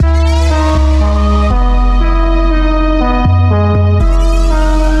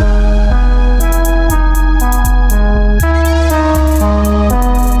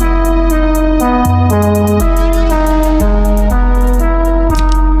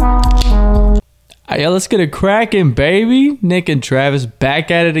Hey, let's get it cracking, baby. Nick and Travis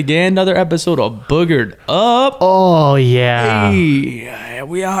back at it again. Another episode of Boogered Up. Oh, yeah. Hey,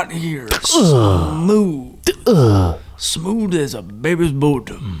 we out here. Smooth as a baby's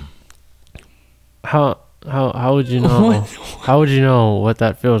bottom. How would you know? What? How would you know what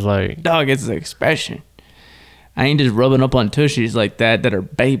that feels like? Dog, it's an expression. I ain't just rubbing up on tushies like that are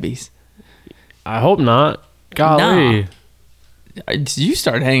babies. I hope not. Golly. Nah. You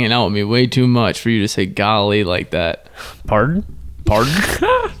start hanging out with me way too much for you to say golly like that. Pardon?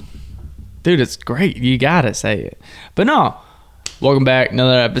 Dude, it's great. You gotta say it. But no, welcome back.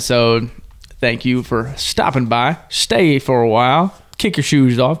 Another episode. Thank you for stopping by. Stay for a while. Kick your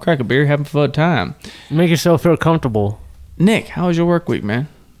shoes off. Crack a beer. Have a fun time. Make yourself feel comfortable. Nick, how was your work week, man?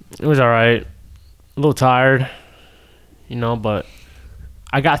 It was all right. A little tired, but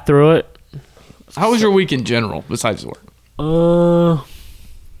I got through it. How was your week in general besides work? I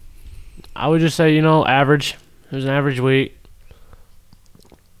would just say, average. It was an average week.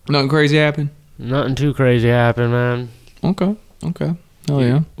 Nothing crazy happened? Nothing too crazy happened, man. Okay. Hell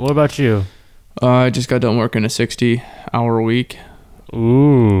yeah. What about you? I just got done working a 60-hour week.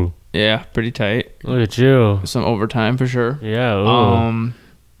 Ooh. Yeah, pretty tight. Look at you. Some overtime for sure. Yeah, ooh.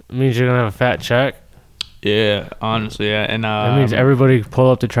 It means you're going to have a fat check. Yeah, honestly, yeah. And that means everybody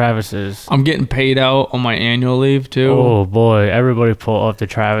pull up to Travis's. I'm getting paid out on my annual leave too. Oh boy, everybody pull up to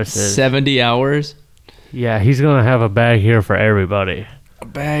Travis's. 70 hours. Yeah, he's going to have a bag here for everybody. A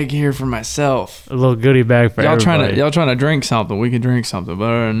bag here for myself. A little goodie bag for everybody. Y'all trying to drink something. We can drink something. But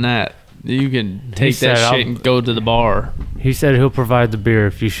other than that, you can take that shit and go to the bar. He said he'll provide the beer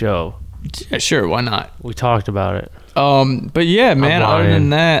if you show. Yeah, sure, why not? We talked about it. But yeah, man, other than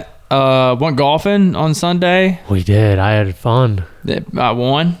that, went golfing on Sunday. We did. I had fun. I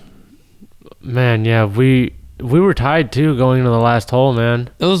won. Man, yeah, we were tied too going into the last hole, man.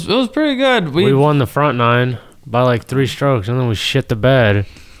 It was pretty good. We won the front nine by like 3 strokes, and then we shit the bed. It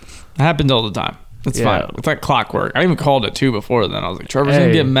happens all the time. It's fine. It's like clockwork. I even called it too before then. I was like, Trevor's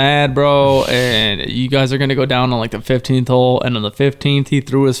gonna get mad, bro, and you guys are gonna go down on like the 15th hole, and on the 15th he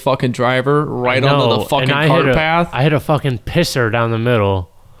threw his fucking driver right onto the fucking cart path. I hit a fucking pisser down the middle.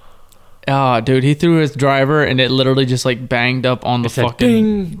 Dude, he threw his driver and it literally just like banged up on the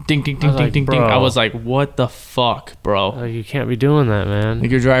fucking ding. I was like, what the fuck, bro? You can't be doing that, man. Like,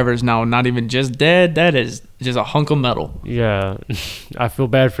 your driver is now not even just dead. That is just a hunk of metal. Yeah, I feel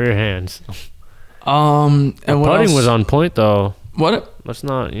bad for your hands. And what putting else? was on point though. What? Let's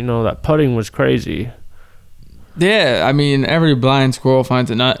not, that putting was crazy. Yeah, I mean, every blind squirrel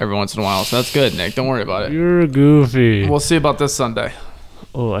finds a nut every once in a while, so that's good, Nick. Don't worry about it. You're goofy. We'll see about this Sunday.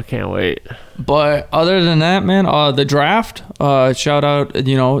 Oh, I can't wait. But other than that, man, the draft, shout out, the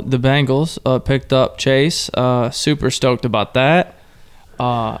Bengals picked up Chase. Super stoked about that.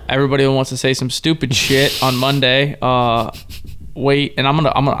 Everybody wants to say some stupid shit on Monday. Wait, and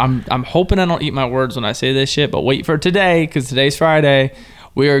I'm hoping I don't eat my words when I say this shit, but wait for today, because today's Friday.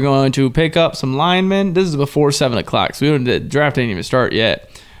 We are going to pick up some linemen. This is before 7 o'clock, so the draft didn't even start yet.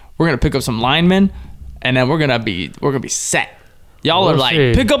 We're gonna pick up some linemen, and then we're gonna be set. Y'all are like,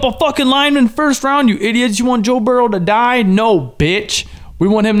 pick up a fucking lineman first round, you idiots. You want Joe Burrow to die? No, bitch. We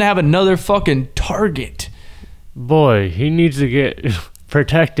want him to have another fucking target. Boy, he needs to get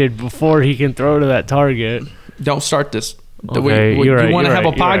protected before he can throw to that target. Don't start this. Okay, you want to have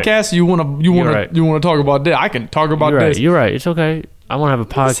a podcast? You want to talk about this? I can talk about this. You're right. It's okay. I want to have a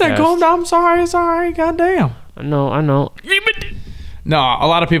podcast. I said, calm down. I'm sorry. It's all right. Goddamn. I know. No, a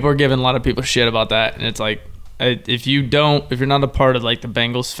lot of people are giving a lot of people shit about that, and it's like, if you're not a part of like the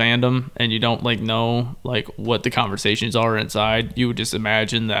Bengals fandom and you don't like know like what the conversations are inside, you would just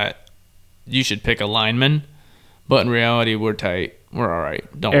imagine that you should pick a lineman, but in reality, we're tight. We're all right.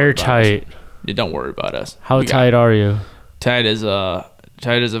 Don't airtight. Don't worry about us. How tight are you? Tight as a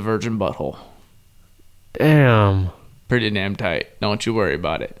virgin butthole. Damn. Pretty damn tight. Don't you worry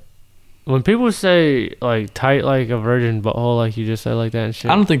about it. When people say like tight like a virgin butthole, like you just said like that and shit.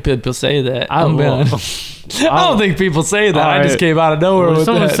 I don't think people say that. I don't think people say that. Right. I just came out of nowhere with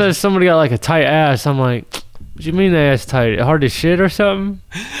someone that. says somebody got like a tight ass, I'm like, what do you mean the ass tight? Hard to shit or something?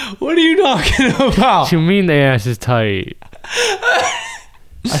 What are you talking about? What do you mean the ass is tight?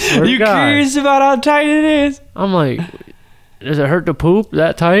 You curious about how tight it is? I'm like, does it hurt to poop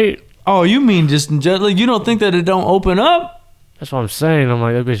that tight? Oh, you mean just like you don't think that it don't open up? That's what I'm saying. I'm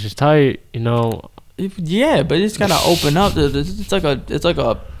like, that bitch is tight, Yeah, but it's gotta open up. It's like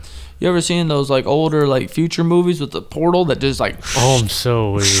a. You ever seen those like older like future movies with the portal that just like? Oh, I'm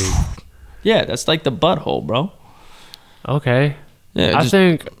so weird. Yeah, that's like the butthole, bro. Okay. Yeah, I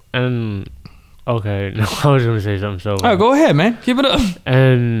think okay. No, I was gonna say something so. Oh, go ahead, man. Keep it up.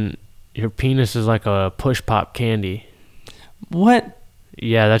 And your penis is like a push pop candy. What?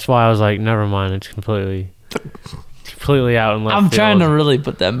 Yeah, that's why I was like, never mind. It's completely out in left I'm field. trying to really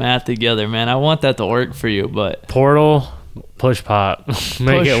put that math together, man. I want that to work for you, but Portal, push pop.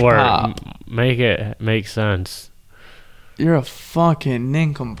 Make it work. pop. Make it make sense. you're a fucking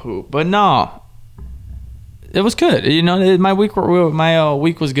nincompoop. But no, it was good. You know, my week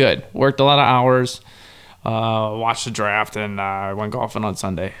was good. Worked a lot of hours. Watched the draft, and I went golfing on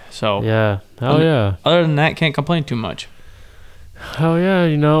Sunday. So Yeah. Hell yeah. other than that, can't complain too much. Hell yeah.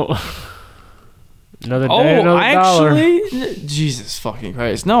 You know, another day, another dollar. Jesus fucking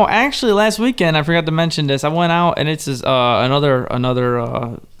Christ. No, actually, last weekend, I forgot to mention this. I went out, and it's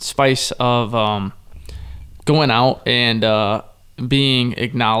another spice of going out and being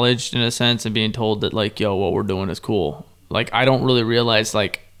acknowledged in a sense and being told that, like, yo, what we're doing is cool. Like, I don't really realize,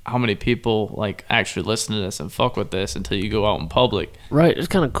 like, how many people, like, actually listen to this and fuck with this until you go out in public. Right. It's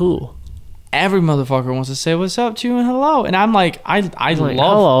kind of cool. Every motherfucker wants to say what's up to you and hello. And I'm like, I like, love,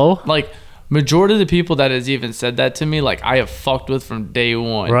 hello. like, majority of the people that has even said that to me, like, I have fucked with from day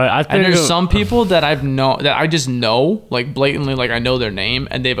one. Right. I And think there's some people that I just know, like, blatantly, like, I know their name,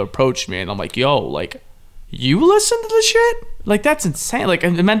 and they've approached me, and I'm like, yo, like, you listen to the shit? Like, that's insane.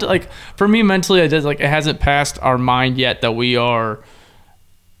 Like, for me mentally, it hasn't passed our mind yet that we are,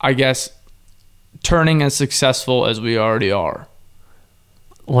 I guess, turning as successful as we already are.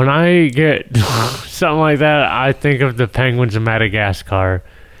 When I get something like that, I think of the penguins of Madagascar.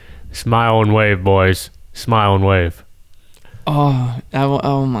 Smile and wave, boys. Smile and wave.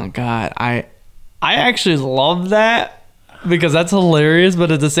 Oh my God. I actually love that because that's hilarious,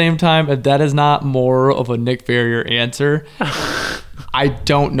 but at the same time, if that is not more of a Nick Ferrier answer, I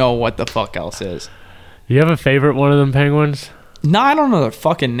don't know what the fuck else is. You have a favorite one of them penguins? No, I don't know their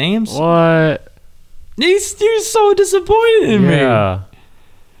fucking names. What? You're so disappointed in me. Yeah.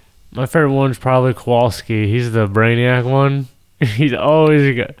 My favorite one's probably Kowalski. He's the brainiac one. He's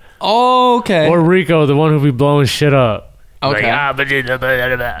always good. Oh, okay. Or Rico, the one who be blowing shit up. He's Okay.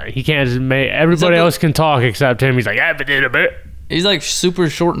 like, he can't just make... Everybody else can talk except him. He's like... He's like super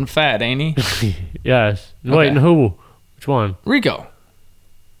short and fat, ain't he? Yes. Okay. Wait, and who? Which one? Rico.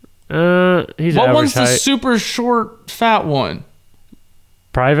 He's What average one's the height. super short fat one?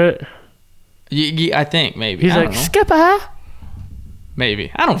 Private? I think maybe. He's I like, don't know. Skipper.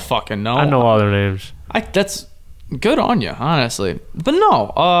 Maybe. I don't fucking know. I know all their names. That's good on you, honestly. But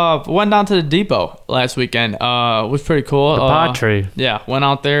no, went down to the depot last weekend. Was pretty cool. The Patry. Yeah, went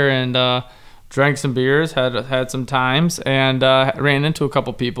out there and drank some beers, had some times, and ran into a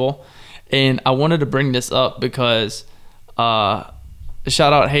couple people. And I wanted to bring this up because shout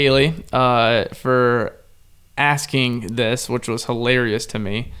out Haley for asking this, which was hilarious to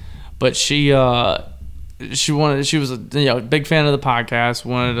me. But she was a big fan of the podcast,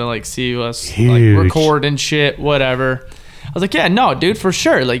 wanted to like see us Huge. like record and shit, whatever. I was like, yeah, no, dude, for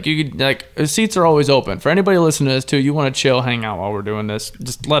sure. Like, you could, like, seats are always open for anybody listening to this too. You want to chill, hang out while we're doing this,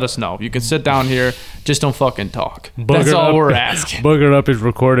 just let us know. You can sit down here, just don't fucking talk. That's Boogered all up- we're asking. Boogered Up is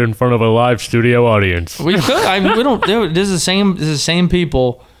recorded in front of a live studio audience. We could. We don't do it. This is the same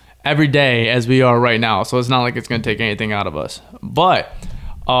people every day as we are right now, so it's not like it's gonna take anything out of us. But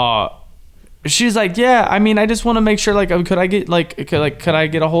she's like, yeah, I mean, I just want to make sure, like, could I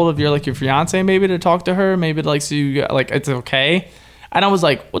get a hold of your fiance maybe to talk to her, maybe to, like, so you like it's okay. And I was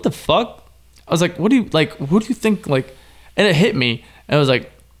like, what the fuck? I was like, what do you think, like? And it hit me, and it was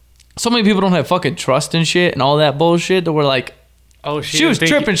like, so many people don't have fucking trust and shit and all that bullshit that we're like, Oh, she was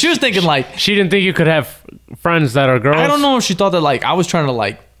tripping. She was thinking like, She didn't think you could have friends that are girls. I don't know if she thought that, like, I was trying to,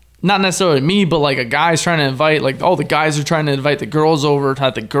 like, not necessarily me, but like a guy's trying to invite, like, all the guys are trying to invite the girls over to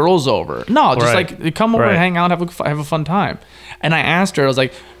have the girls over. No, just Right. like come over and hang out, have a fun time. And I asked her, I was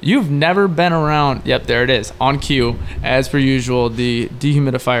like, you've never been around. Yep, there it is on cue. As per usual, the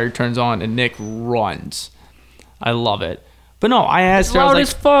dehumidifier turns on and Nick runs. I love it. But no, I asked her, I Loud was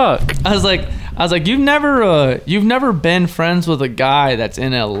as fuck. I was like, you've never been friends with a guy that's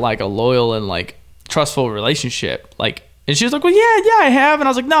in a loyal and like trustful relationship, like. And she was like, well, yeah, I have. And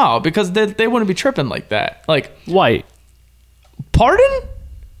I was like, no, because they wouldn't be tripping like that. Like, White. pardon?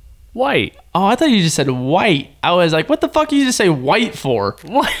 White. Oh, I thought you just said white. I was like, what the fuck you just say white for?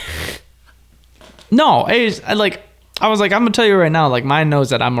 What? No, I was like, I'm going to tell you right now, like, mine knows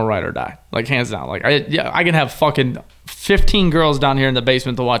that I'm a ride or die. Like, hands down. Like, I can have fucking 15 girls down here in the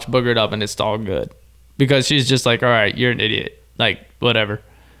basement to watch Boogered Up, and it's all good. Because she's just like, all right, you're an idiot. Like, whatever.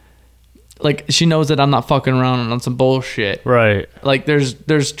 Like, she knows that I'm not fucking around on some bullshit. Right. Like,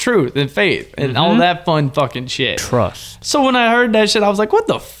 there's truth and faith and all that fun fucking shit. Trust. So when I heard that shit, I was like, what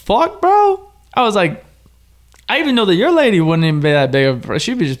the fuck, bro? I was like, I even know that your lady wouldn't even be that big of a...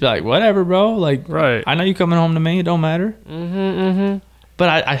 She'd be just be like, whatever, bro. Like, Right. I know you coming home to me. It don't matter. Mm-hmm.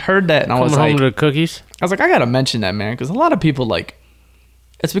 But I heard that and I was Coming like... home to the cookies. I was like, I got to mention that, man. Because a lot of people, like...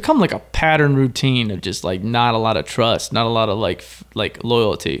 It's become like a pattern routine of just, like, not a lot of trust. Not a lot of, like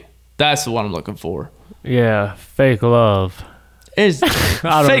loyalty. That's the one I'm looking for. Yeah, fake love. Is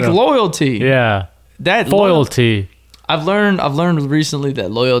I don't fake know. loyalty. Yeah, That loyalty. I've learned recently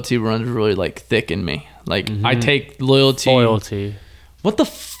that loyalty runs really like thick in me. Like I take loyalty. Loyalty. What the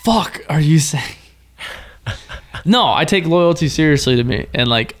fuck are you saying? No, I take loyalty seriously to me and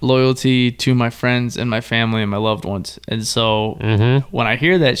like loyalty to my friends and my family and my loved ones. And so when I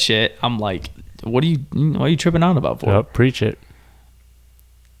hear that shit, I'm like, what are you tripping out about for? Yep, preach it.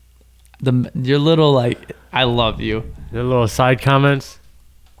 Your little like, I love you. The little side comments.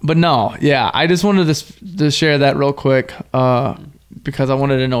 But no, yeah, I just wanted to share that real quick because I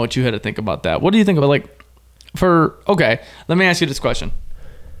wanted to know what you had to think about that. What do you think about okay, let me ask you this question.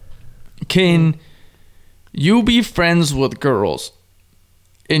 Can you be friends with girls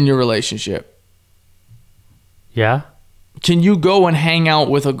in your relationship? Yeah. Can you go and hang out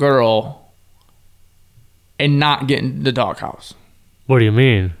with a girl and not get in the doghouse? What do you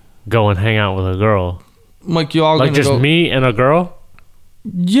mean? Go and hang out with a girl? Like you all Like gonna just go, me and a girl?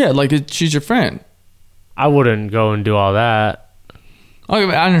 Yeah, like she's your friend. I wouldn't go and do all that.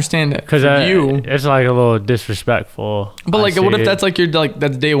 Okay, I understand that. Because you, it's like a little disrespectful. but I like, what see if it. that's like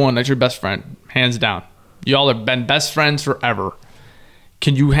that's day one? That's your best friend, hands down. Y'all have been best friends forever.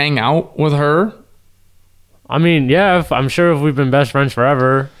 Can you hang out with her? I mean, yeah, I'm sure if we've been best friends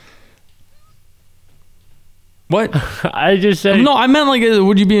forever. What? I just said. No, I meant like,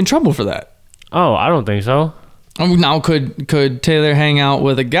 would you be in trouble for that? Oh, I don't think so. Now, could Taylor hang out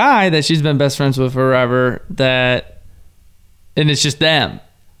with a guy that she's been best friends with forever and it's just them,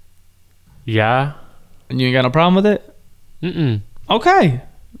 Yeah. and you ain't got no problem with it? Mm-mm. Okay,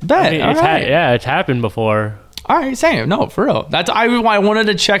 bet. I mean, All right. it's happened before. All right, same. No, for real. That's why I wanted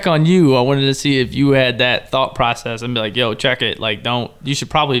to check on you. I wanted to see if you had that thought process and be like, yo, check it. Like, you should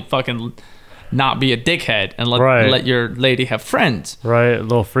probably fucking not be a dickhead and let your lady have friends. Right, a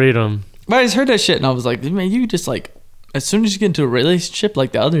little freedom. But I just heard that shit and I was like, man, you just like, as soon as you get into a relationship,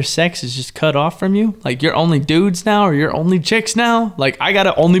 like the other sex is just cut off from you. Like you're only dudes now or you're only chicks now. Like I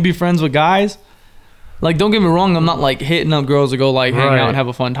gotta only be friends with guys. Like don't get me wrong, I'm not like hitting up girls to go like hang out and have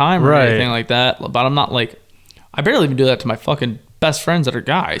a fun time or anything like that. But I'm not like, I barely even do that to my fucking best friends that are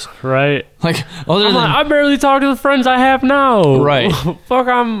guys. Right. Like other than I barely talk to the friends I have now. Right. Fuck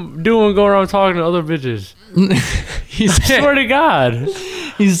I'm doing going around talking to other bitches. he I swear to God.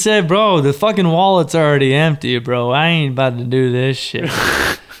 He said, bro, the fucking wallet's already empty, bro. I ain't about to do this shit.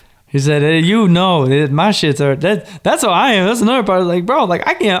 He said, hey, my shit's already... That's how I am. That's another part. Like, bro, like,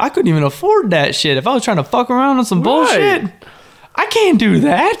 I couldn't even afford that shit. If I was trying to fuck around on some bullshit, I can't do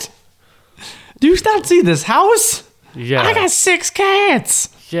that. Do you not see this house? Yeah. I got 6 cats.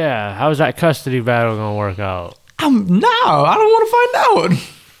 Yeah. How's that custody battle going to work out? I don't want to find out.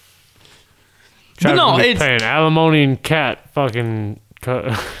 Travis is paying alimony and cat fucking...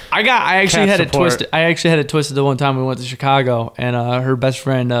 I actually had it twisted. I actually had it twisted the one time we went to Chicago, and her best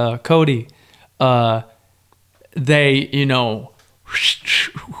friend Cody, they, one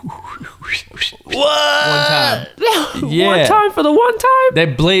time, yeah, one time for the one time. They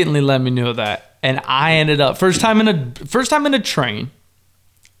blatantly let me know that, and I ended up first time in a train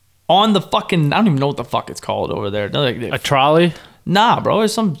on the fucking, I don't even know what the fuck it's called over there. A trolley. Nah, bro,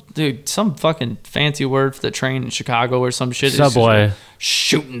 it's some fucking fancy word for the train in Chicago or some shit. Subway. It's just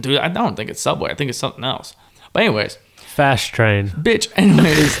shooting through. I don't think it's Subway. I think it's something else. But anyways, fast train. Bitch.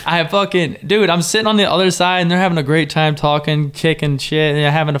 Anyways, I'm sitting on the other side and they're having a great time talking, kicking shit,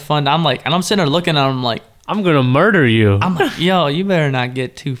 and having a fun. I'm like, and I'm sitting there looking at them I'm like, I'm gonna murder you. I'm like, yo, you better not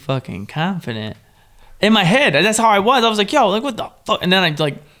get too fucking confident. In my head, that's how I was. I was like, yo, like what the fuck? And then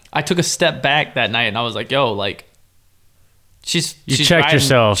I took a step back that night and I was like, yo, like. She's checked riding,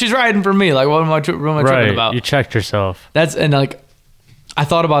 yourself. She's riding for me. Like, what am I tripping about? You checked yourself. I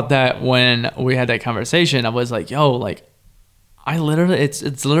thought about that when we had that conversation. I was like, yo, like,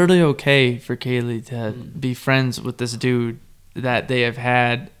 it's literally okay for Kaylee to be friends with this dude that they have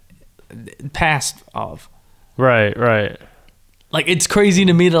had past of. Right. Like, it's crazy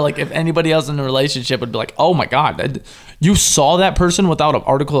to me that, like, if anybody else in the relationship would be like, oh my God, you saw that person without an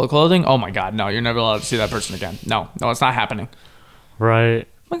article of clothing? Oh my God, no, you're never allowed to see that person again. No, it's not happening. Right.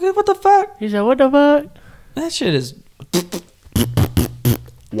 Like, what the fuck? He said, what the fuck? That shit is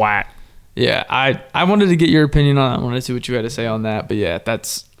whack. Yeah, I wanted to get your opinion on that. I wanted to see what you had to say on that. But yeah,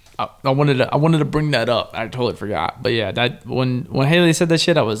 that's I wanted to bring that up. I totally forgot. But yeah, that when Haley said that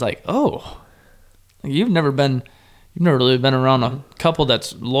shit, I was like, oh, Like, you've never really been around a couple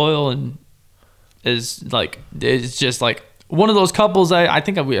that's loyal and is like, it's just like one of those couples. I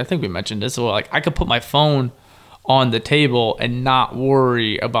think we mentioned this. So like, I could put my phone on the table and not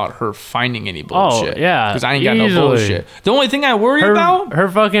worry about her finding any bullshit. Oh, yeah. Because I ain't got Easily. no bullshit. The only thing I worry about... Her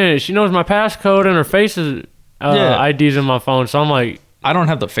fucking... She knows my passcode and her face is... ID's in my phone. So I'm like... I don't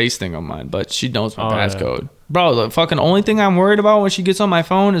have the face thing on mine, but she knows my Oh, passcode. Yeah. Bro, the fucking only thing I'm worried about when she gets on my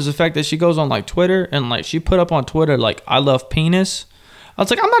phone is the fact that she goes on like Twitter and like she put up on Twitter like, I love penis. I was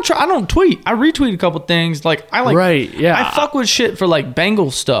like, I don't tweet. I retweet a couple things. Like, I like... Right, yeah. I fuck with shit for like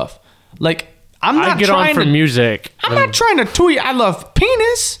Bengal stuff. Like... I get on for music. I'm not trying to tweet, I love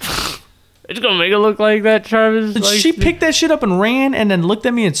penis. It's gonna make it look like that, Travis. Like, she picked that shit up and ran and then looked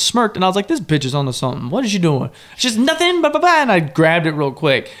at me and smirked. And I was like, this bitch is onto something. What is she doing? She's nothing, blah, blah, blah. And I grabbed it real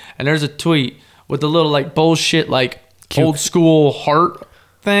quick. And there's a tweet with the little like bullshit, like old school heart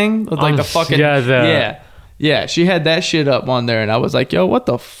thing. With like the fucking, yeah. She had that shit up on there. And I was like, yo, what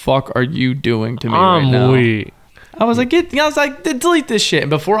the fuck are you doing to me right now? Weak. I was like, delete this shit. And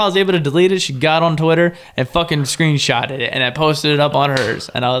before I was able to delete it, she got on Twitter and fucking screenshotted it, and I posted it up on hers.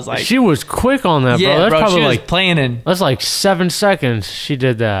 And I was like, she was quick on that, bro. Yeah, That's bro, probably she was like planning. That's like 7 seconds. She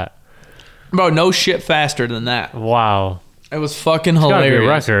did that. Bro, no shit faster than that. Wow, it was fucking it's hilarious. Gotta be a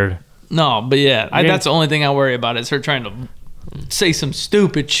record. No, but yeah, that's the only thing I worry about is her trying to say some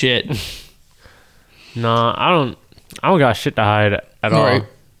stupid shit. No, I don't got shit to hide at all. Right.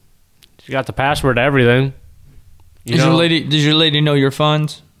 She got the password to everything. Does your lady know your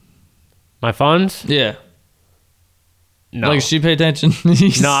funds? My funds? Yeah. No. Like, she pay attention?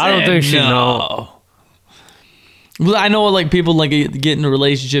 No, I don't think she knows. Well, I know like people like get into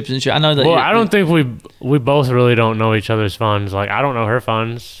relationships and shit. I know that. Well, I don't think we both really don't know each other's funds. Like, I don't know her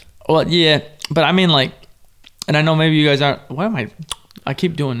funds. Well, yeah, but I mean like, and I know maybe you guys aren't. Why am I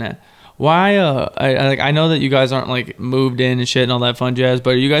keep doing that. Why? I know that you guys aren't like moved in and shit and all that fun jazz.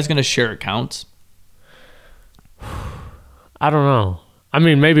 But are you guys gonna share accounts? I don't know. I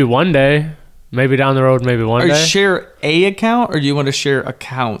mean, maybe one day. Maybe down the road, maybe one day. Or share a account, or do you want to share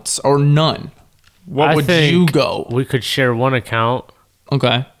accounts, or none? What would you go? We could share one account.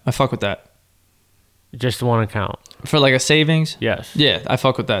 Okay, I fuck with that. Just one account. For like a savings? Yes. Yeah, I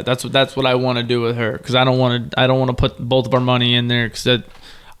fuck with that. That's what I want to do with her, because I don't want to put both of our money in there, because then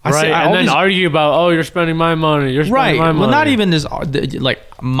argue about, oh, you're spending my money. You're spending my money. Well, not even this, like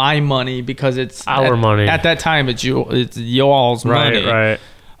my money, because it's our money. At that time, it's y'all's money. Right.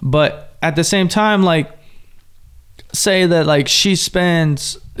 But at the same time, like, say that like she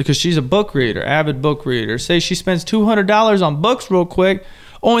spends, because she's a book reader, avid book reader. Say she spends $200 on books real quick.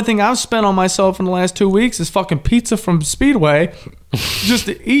 Only thing I've spent on myself in the last 2 weeks is fucking pizza from Speedway just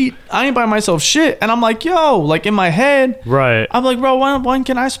to eat. I ain't buy myself shit. And I'm like, yo, like in my head, right? I'm like, bro, when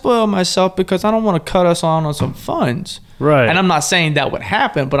can I spoil myself? Because I don't want to cut us on some funds. Right. And I'm not saying that would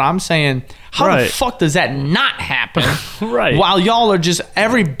happen, but I'm saying, how the fuck does that not happen? Right. While y'all are just,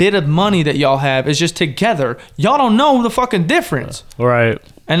 every bit of money that y'all have is just together. Y'all don't know the fucking difference. Right.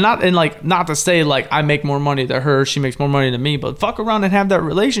 And not to say like I make more money than her, she makes more money than me, but fuck around and have that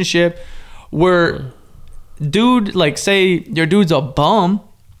relationship where dude, like say your dude's a bum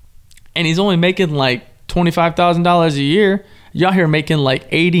and he's only making like $25,000 a year. Y'all here making like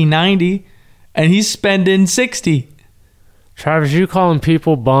 80, 90 and he's spending 60. Travis, you calling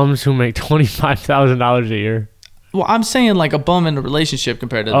people bums who make $25,000 a year? Well, I'm saying like a bum in a relationship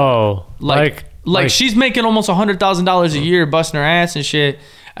compared to like she's making almost $100,000 a year busting her ass and shit.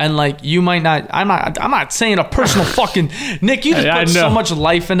 And like you might not, I'm not saying a personal fucking Nick. You just put so much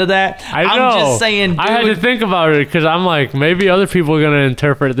life into that. I know. I'm just saying, dude, I had to think about it because I'm like, maybe other people are gonna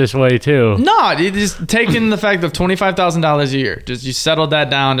interpret it this way too. No, it just taking the fact of $25,000 a year. Just you settled that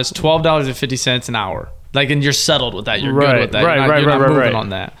down. It's $12.50 an hour. Like, and you're settled with that. You're good with that. You're not moving on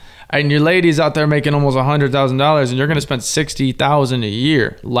that. And your lady's out there making almost $100,000, and you're gonna spend $60,000 a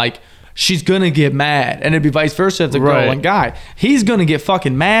year. Like, she's gonna get mad, and it'd be vice versa if the girl and guy. He's gonna get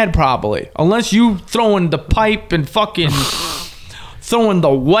fucking mad probably, unless you throwing the pipe and fucking throwing the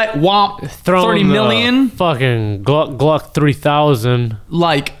wet womp, 30 million, fucking Gluck 3000.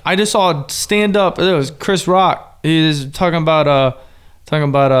 Like, I just saw stand up. It was Chris Rock. He was talking about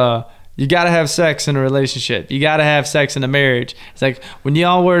you gotta have sex in a relationship. You gotta have sex in a marriage. It's like, when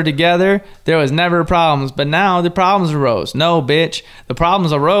y'all were together, there was never problems, but now the problems arose. No, bitch. The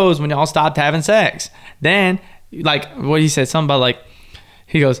problems arose when y'all stopped having sex. Then, like, what he said, something about like,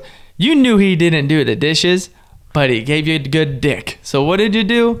 he goes, you knew he didn't do the dishes, but he gave you a good dick. So what did you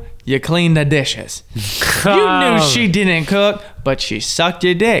do? You cleaned the dishes. You knew she didn't cook, but she sucked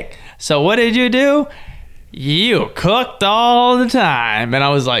your dick. So what did you do? You cooked all the time. And I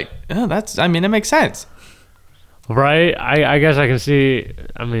was like, yeah, I mean, it makes sense. Right? I guess I can see.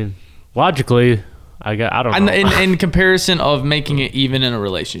 I mean, logically, I don't know. In comparison of making it even in a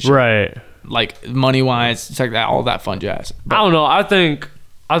relationship. Right. Like money-wise, it's like that, all that fun jazz. I don't know. I think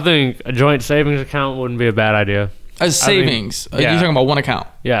a joint savings account wouldn't be a bad idea. As savings. yeah. You're talking about one account.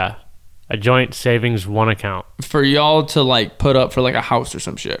 Yeah. A joint savings one account. For y'all to like put up for like a house or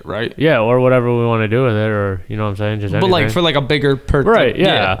some shit, right? Yeah, or whatever we want to do with it, or you know what I'm saying? Just But like for like a bigger purchase. right,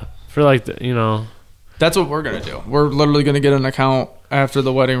 yeah. For like, That's what we're going to do. We're literally going to get an account after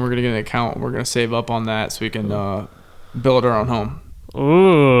the wedding. We're going to get an account. We're going to save up on that so we can build our own home.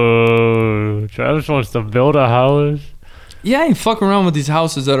 Ooh, Travis wants to build a house. Yeah, I ain't fucking around with these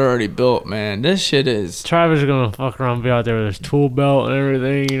houses that are already built, man. This shit is... Travis is going to fuck around and be out there with his tool belt and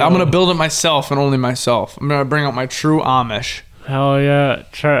everything. You know? I'm going to build it myself and only myself. I'm going to bring out my true Amish. Hell yeah.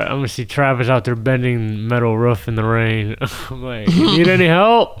 I'm going to see Travis out there bending metal roof in the rain. I'm like, you need any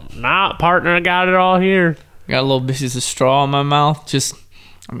help? Nah, partner, I got it all here. Got a little pieces of straw in my mouth. Just,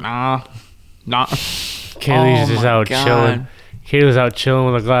 nah. Kaylee's just out chilling. Kaylee's out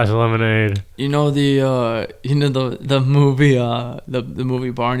chilling with a glass of lemonade. You know the movie the movie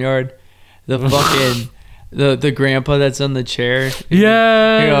Barnyard, the fucking the grandpa that's on the chair.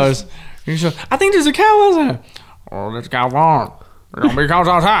 Yeah. He goes, I think there's a cow in there. Oh, there's a cow on. There's gonna be cows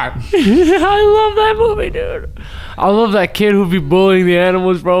outside. I love that movie, dude. I love that kid who be bullying the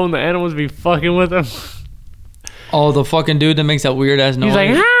animals, bro, and the animals be fucking with him. Oh, the fucking dude that makes that weird ass noise. He's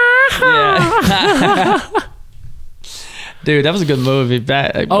like, yeah. Dude, that was a good movie.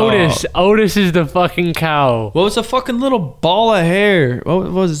 Otis is the fucking cow. What was a fucking little ball of hair?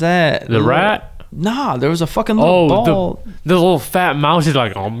 What was that? The rat? Nah, there was a fucking little ball. The little fat mouse is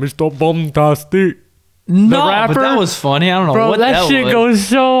like, oh, Mr. Bumtastic. No, but that was funny. I don't know what that was. That shit goes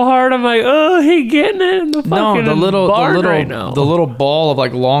so hard. I'm like, oh, he getting it in the fucking barn right now. The little ball of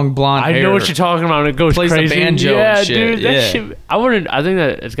like long blonde hair. I know what you're talking about. It goes plays crazy. The banjo and shit. Dude, that shit. I think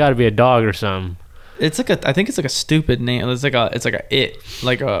that it's got to be a dog or something. It's like I think it's like a stupid name. It's like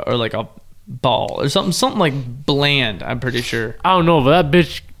a ball or something like bland. I'm pretty sure. I don't know, but that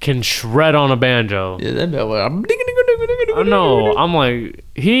bitch can shred on a banjo. Yeah, that bitch. I know. I'm like,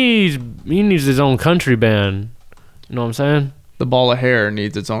 he needs his own country band. You know what I'm saying? The ball of hair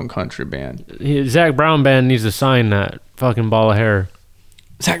needs its own country band. Zach Brown band needs to sign that fucking ball of hair.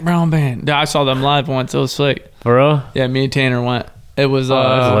 Zach Brown band. I saw them live once. It was sick. For real? Yeah, me and Tanner went. It was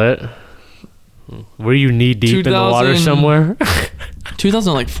that's lit. Were you knee deep in the water somewhere?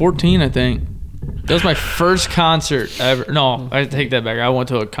 2014, I think. That was my first concert ever. No, I take that back. I went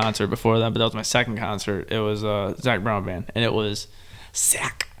to a concert before that, but that was my second concert. It was Zach Brown band, and it was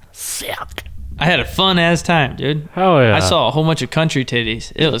sick. I had a fun ass time, dude. Hell yeah! I saw a whole bunch of country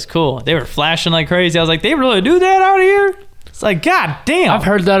titties. It was cool. They were flashing like crazy. I was like, they really do that out here? It's like, god damn. I've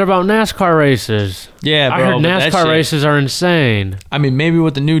heard that about NASCAR races. Yeah, bro. I heard NASCAR races are insane. I mean, maybe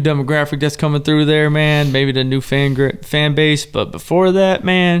with the new demographic that's coming through there, man, maybe the new fan base, but before that,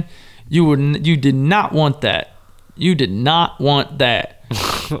 man, you did not want that. You did not want that.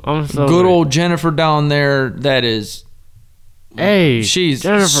 I'm so good old Jennifer down there. That is. Hey, she's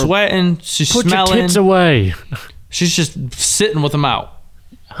Jennifer, sweating. She's put smelling. Put your tits away. She's just sitting with them out.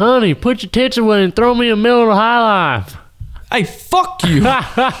 Honey, put your tits away and throw me a Miller High Life. Hey, fuck you.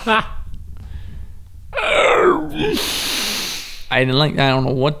 I don't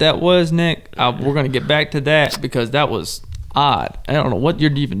know what that was, Nick. We're gonna get back to that because that was odd. I don't know what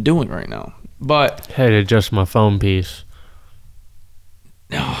you're even doing right now, but had to adjust my phone piece.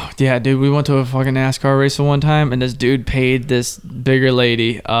 Oh, yeah, dude, we went to a fucking NASCAR race one time, and this dude paid this bigger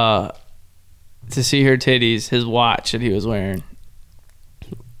lady to see her titties, his watch that he was wearing.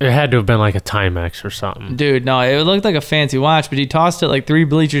 It had to have been like a Timex or something. Dude, no, it looked like a fancy watch, but he tossed it like 3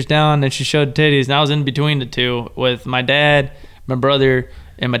 bleachers down, and she showed titties, and I was in between the two with my dad, my brother,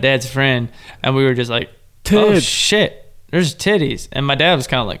 and my dad's friend, and we were just like, oh, shit, there's titties. And my dad was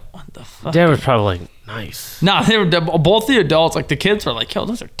kind of like, what the fuck? Dad was probably like, nice. No, they were both the adults, like the kids were like, yo,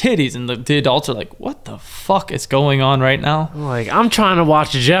 those are titties, and the adults are like, what the fuck is going on right now? Like, I'm trying to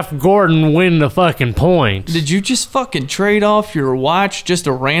watch Jeff Gordon win the fucking points. Did you just fucking trade off your watch just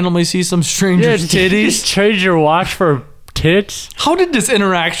to randomly see some stranger's titties? Just trade your watch for tits? How did this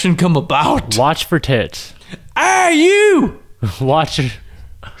interaction come about? Watch for tits. Hey, you! Watch it.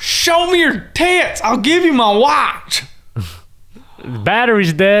 Show me your tits. I'll give you my watch. The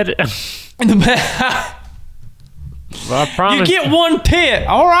battery's dead. Well, I promise. You get one pit.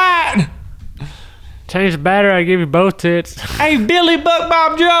 All right. Change the battery. I give you both tits. Hey, Billy Buck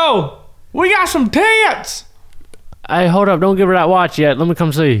Bob Joe. We got some tits. Hey, hold up. Don't give her that watch yet. Let me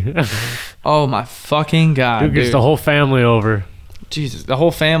come see. Oh, my fucking God, Dude gets the whole family over. Jesus, the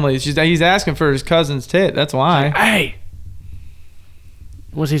whole family. He's asking for his cousin's tit. That's why. Hey,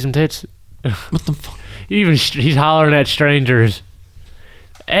 want to see some tits? What the fuck? He's hollering at strangers.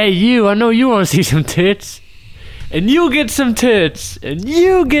 Hey, you! I know you want to see some tits, and you get some tits, and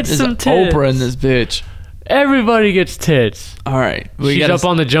you get There's some an tits. Oprah in this bitch. Everybody gets tits. All right, She's up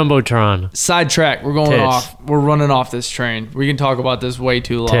on the jumbotron. sidetrack. We're going Tits. off. We're running off this train. We can talk about this way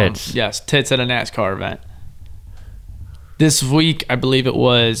too long. Tits. Yes, tits at a NASCAR event. This week, I believe it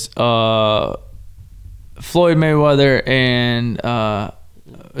was Floyd Mayweather and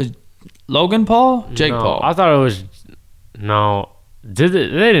Logan Paul, Jake No, Paul. I thought it was no. They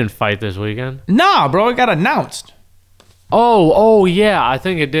didn't fight this weekend? Nah, bro, it got announced. Oh yeah, I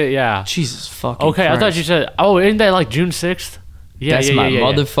think it did. Yeah. Jesus fucking. Okay, I thought Christ. you said. Oh, isn't that like June 6th? Yeah, That's yeah, my yeah, yeah,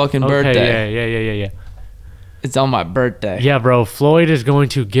 motherfucking yeah. birthday. Okay, yeah. It's on my birthday. Yeah, bro. Floyd is going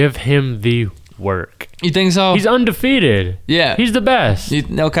to give him the work. You think so? He's undefeated. Yeah. He's the best.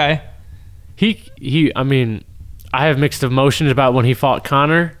 Okay. He. I mean, I have mixed emotions about when he fought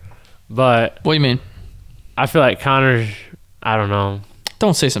Conor, but What do you mean? I feel like Conor. I don't know.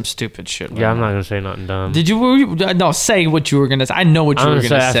 Don't say some stupid shit. Yeah, I'm not gonna say nothing dumb. Did you? No, say what you were gonna say. I know what you I'm were gonna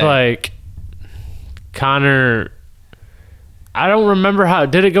gonna say. say. I feel like Conor. I don't remember how.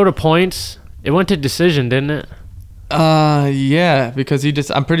 Did it go to points? It went to decision, didn't it? Yeah, because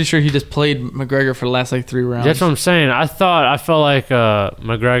I'm pretty sure he just played McGregor for the last like 3 rounds. That's what I'm saying. I felt like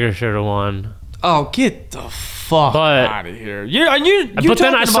McGregor should have won. Oh, get the fuck But- out of here! You. But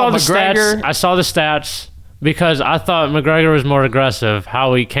then I talking saw the about McGregor? stats. I saw the stats because I thought McGregor was more aggressive.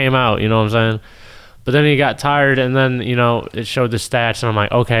 How he came out, you know what I'm saying? But then he got tired, and then it showed the stats, and I'm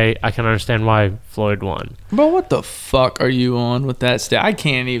like, okay, I can understand why Floyd won. Bro, what the fuck are you on with that stat? I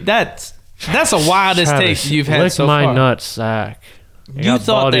can't even. That's the wildest Travis, take you've had lick so my far. nut sack. You got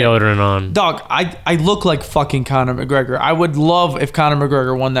thought ball that- deodorant on. Dog, I look like fucking Conor McGregor. I would love if Conor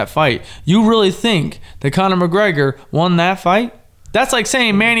McGregor won that fight. You really think that Conor McGregor won that fight? That's like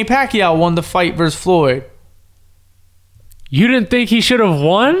saying Manny Pacquiao won the fight versus Floyd. You didn't think he should have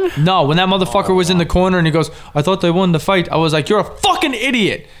won? No, when that motherfucker was in the corner and he goes, I thought they won the fight, I was like, you're a fucking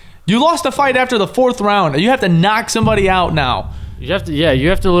idiot. You lost the fight after the 4th round. You have to knock somebody out now. You have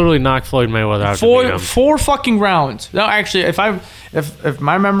to literally knock Floyd Mayweather out to beat him. Four fucking rounds. No, actually, if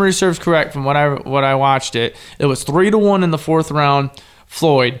my memory serves correct from what I watched it was 3-1 in the 4th round,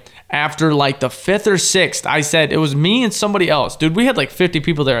 Floyd. After like the 5th or 6th, I said it was me and somebody else. Dude, we had like 50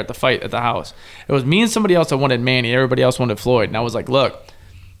 people there at the fight at the house. It was me and somebody else that wanted Manny. Everybody else wanted Floyd. And I was like, look,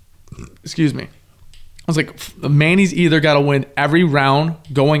 excuse me. I was like, Manny's either got to win every round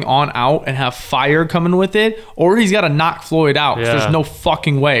going on out and have fire coming with it, or he's got to knock Floyd out. 'Cause Yeah. There's no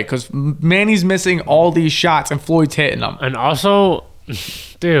fucking way, because Manny's missing all these shots and Floyd's hitting them. And also,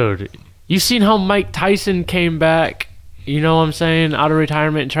 dude, you seen how Mike Tyson came back? You know what I'm saying? Out of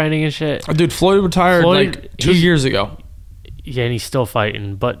retirement and training and shit. Dude, Floyd retired like 2 he's- years ago. Yeah, and he's still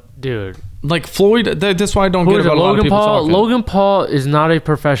fighting. But, dude, Like Floyd, that's why I don't who get is it? about a lot of Logan people Paul? talking. Logan Paul is not a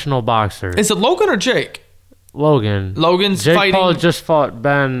professional boxer. Is it Logan or Jake? Logan. Logan's Jake fighting. Paul just fought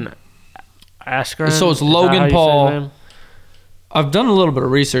Ben Askren. So it's Is that Logan how you say Paul. his name? I've done a little bit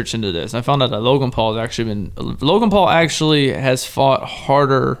of research into this. I found out that Logan Paul actually has fought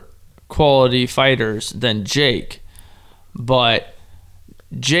harder quality fighters than Jake, but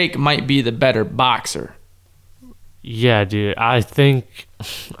Jake might be the better boxer. Yeah, dude. I think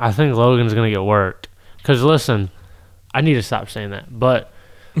Logan's gonna get worked. Cause listen, I need to stop saying that. But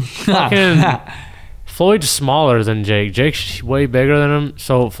fucking Floyd's smaller than Jake. Jake's way bigger than him.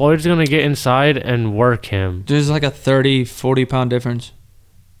 So Floyd's gonna get inside and work him. There's like a 30-40 pound difference.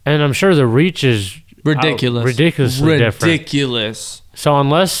 And I'm sure the reach is Ridiculous. ridiculously different. Ridiculous. So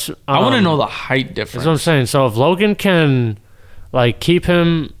unless I want to know the height That's difference. what I'm saying. So if Logan can like keep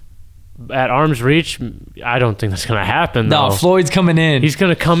him at arm's reach, I don't think that's gonna happen. No, though. Floyd's coming in. He's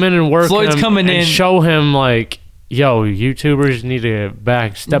gonna come in and work Floyd's him coming and in. show him like, yo, YouTubers need to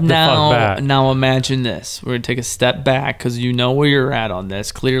step the fuck back. Now imagine this. We're going to take a step back because you know where you're at on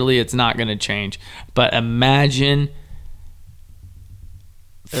this. Clearly, it's not going to change. But imagine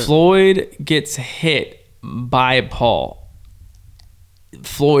Floyd gets hit by Paul.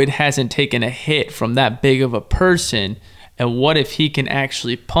 Floyd hasn't taken a hit from that big of a person. And what if he can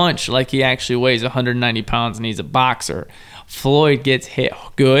actually punch like he actually weighs 190 pounds and he's a boxer? Floyd gets hit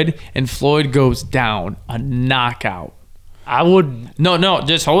good and Floyd goes down. A knockout. I would. No,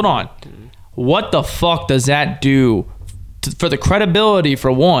 just hold on. What the fuck does that do for the credibility,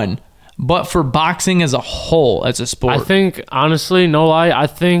 for one, but for boxing as a whole, as a sport? I think honestly, no lie, I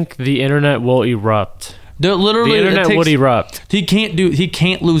think the internet will erupt. Literally, The internet would erupt. He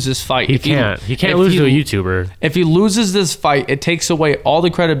can't lose this fight. He can't lose to a YouTuber. If he loses this fight, it takes away all the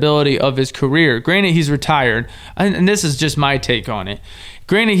credibility of his career. Granted, he's retired, and this is just my take on it.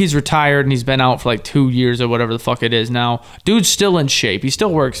 Granted, he's retired and he's been out for like 2 years or whatever the fuck it is now. Dude's still in shape. He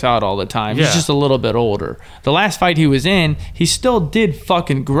still works out all the time. Yeah. He's just a little bit older. The last fight he was in, he still did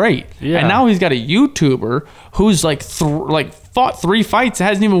fucking great. Yeah. And now he's got a YouTuber who's like fought 3 fights,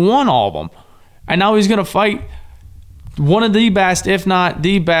 hasn't even won all of them. And now he's going to fight one of the best, if not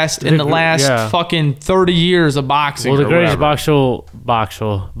the best, in the last fucking 30 years of boxing. Well, the greatest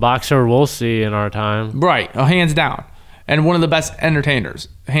boxer we'll see in our time. Right, hands down. And one of the best entertainers,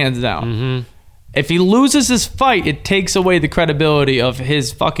 hands down. Mm-hmm. If he loses this fight, it takes away the credibility of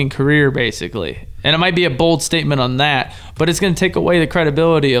his fucking career, basically. And it might be a bold statement on that, but it's going to take away the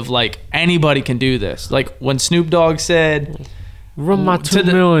credibility of, like, anybody can do this. Like, when Snoop Dogg said... Run my $2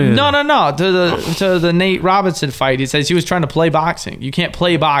 million. No. To the Nate Robinson fight, he says he was trying to play boxing. You can't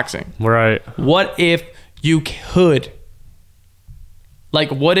play boxing. Right. What if you could?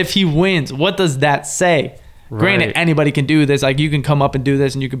 Like, what if he wins? What does that say? Right. Granted, anybody can do this. Like, you can come up and do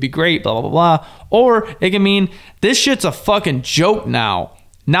this and you can be great, blah, blah, blah. Or it can mean this shit's a fucking joke now.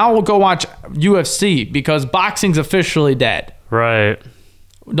 Now we'll go watch UFC because boxing's officially dead. Right.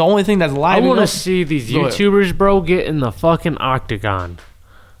 The only thing that's live... I want to see these YouTubers, bro, get in the fucking octagon.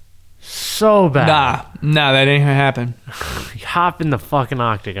 So bad. Nah, that ain't gonna happen. Hop in the fucking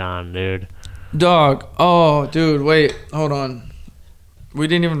octagon, dude. Dog. Oh, dude, wait. Hold on. We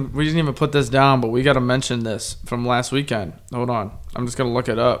didn't even put this down, but we got to mention this from last weekend. Hold on. I'm just going to look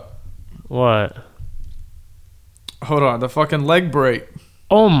it up. What? Hold on. The fucking leg break.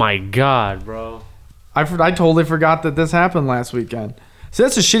 Oh, my God, bro. I totally forgot that this happened last weekend. So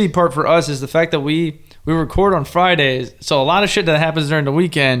that's the shitty part for us is the fact that we record on Fridays. So a lot of shit that happens during the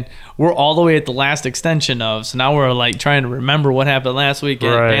weekend, we're all the way at the last extension of. So now we're like trying to remember what happened last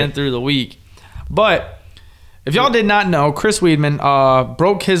weekend and through the week. But... if y'all did not know, Chris Weidman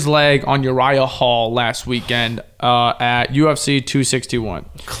broke his leg on Uriah Hall last weekend at UFC 261.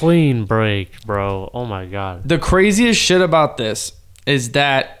 Clean break, bro. Oh, my God. The craziest shit about this is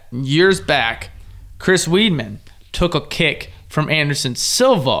that years back, Chris Weidman took a kick from Anderson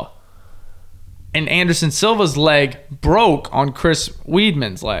Silva, and Anderson Silva's leg broke on Chris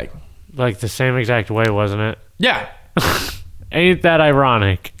Weidman's leg. Like the same exact way, wasn't it? Yeah. Ain't that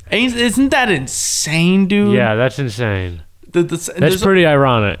ironic? Isn't that insane, dude? Yeah, that's insane. That's pretty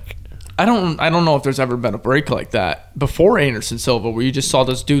ironic. I don't know if there's ever been a break like that before Anderson Silva where you just saw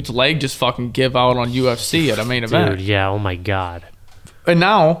this dude's leg just fucking give out on UFC at a main event. Dude, yeah, oh my God. And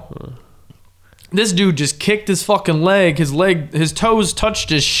now this dude just kicked his fucking leg, his toes touched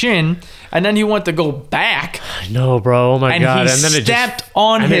his shin, and then he went to go back. No, bro, oh my God. And then it stepped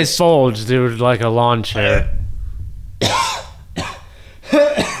on his... it folds, dude, like a lawn chair.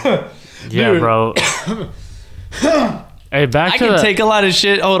 Yeah, bro. Hey, I can take a lot of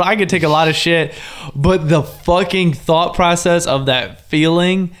shit. Oh, I can take a lot of shit, but the fucking thought process of that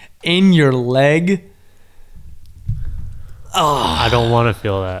feeling in your leg. Oh, I don't want to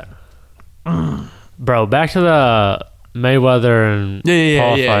feel that, bro. Back to the Mayweather and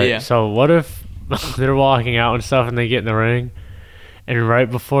Paul fight. Yeah. So what if they're walking out and stuff, and they get in the ring, and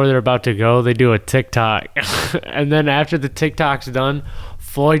right before they're about to go, they do a TikTok, and then after the TikTok's done,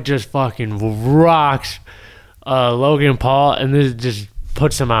 Floyd just fucking rocks Logan Paul, and this just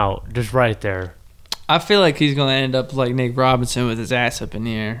puts him out, just right there. I feel like he's gonna end up like Nate Robinson with his ass up in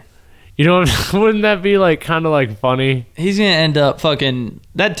the air. You know, wouldn't that be like kind of like funny? He's gonna end up fucking.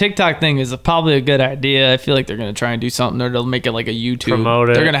 That TikTok thing is probably a good idea. I feel like they're gonna try and do something there. They'll make it like a YouTube. Promote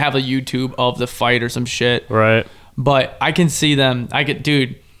it. They're gonna have a YouTube of the fight or some shit. Right. But I can see them.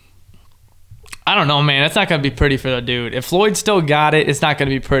 Dude. I don't know, man. It's not going to be pretty for the dude. If Floyd still got it, it's not going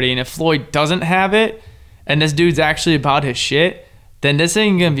to be pretty. And if Floyd doesn't have it, and this dude's actually about his shit, then this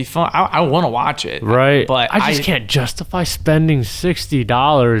ain't going to be fun. I want to watch it. Right. But I just can't justify spending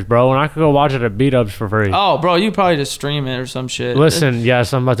 $60, bro, when I could go watch it at B-Dubs for free. Oh, bro, you probably just stream it or some shit. Listen,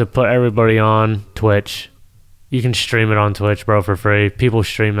 yes, I'm about to put everybody on Twitch. You can stream it on Twitch, bro, for free. People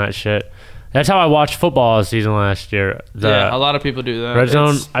stream that shit. That's how I watched football season last year. Yeah, a lot of people do that. Red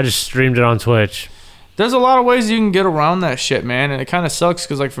Zone, I just streamed it on Twitch. There's a lot of ways you can get around that shit, man, and it kind of sucks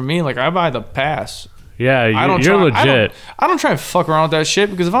because, like, for me, like, I buy the pass. Yeah, you're legit. I don't try and fuck around with that shit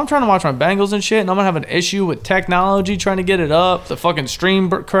because if I'm trying to watch my Bengals and shit and I'm going to have an issue with technology trying to get it up, the fucking stream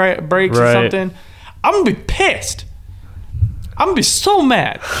breaks or something, I'm going to be pissed. I'm going to be so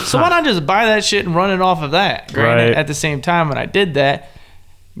mad. So why not just buy that shit and run it off of that? Granted, at the same time, when I did that,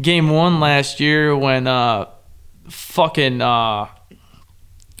 Game 1 last year when fucking Fat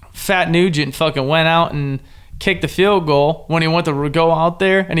Fat Nugent fucking went out and kicked the field goal when he went to go out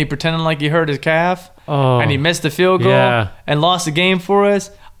there and he pretended like he hurt his calf and he missed the field goal and lost the game for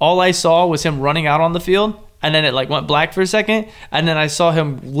us. All I saw was him running out on the field, and then it like went black for a second, and then I saw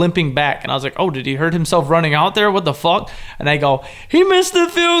him limping back, and I was like, oh, did he hurt himself running out there? What the fuck? And I go, he missed the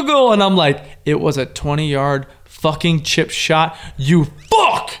field goal, and I'm like, it was a 20-yard fucking chip shot, you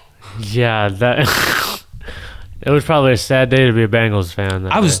fuck. Yeah, that it was probably a sad day to be a Bengals fan.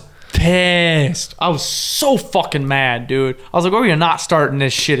 I was pissed. I was so fucking mad, dude. I was like, oh, you're not starting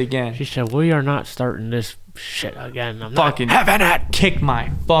this shit again. She said, we are not starting this shit again. I'm fucking not having it. Kick my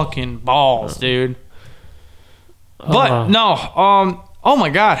fucking balls, dude. But no, oh my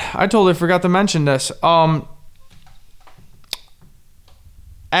god, I totally forgot to mention this.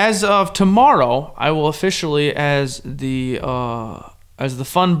 As of tomorrow, I will officially, as the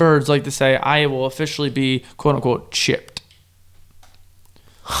fun birds like to say, I will officially be quote unquote chipped.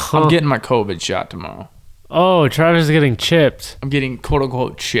 I'm getting my COVID shot tomorrow. Oh, Travis is getting chipped. I'm getting quote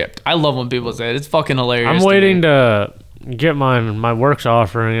unquote chipped. I love when people say it. It's fucking hilarious. I'm waiting to get mine. My work's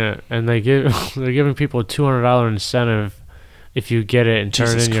offering it, and they're giving people a $200 incentive if you get it and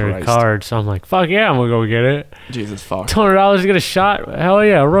turn in your card. So I'm like, fuck yeah, I'm gonna go get it. Jesus fuck. $200 to get a shot? Hell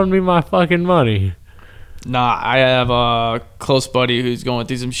yeah, run me my fucking money. Nah, I have a close buddy who's going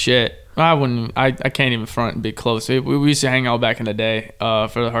through some shit. I can't even front and be close. We used to hang out back in the day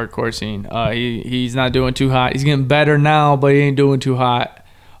for the hardcore scene. He's not doing too hot. He's getting better now, but he ain't doing too hot.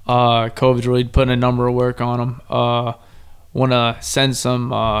 COVID's really putting a number of work on him. Want to send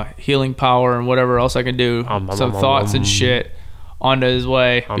some healing power and whatever else I can do, some thoughts and shit onto his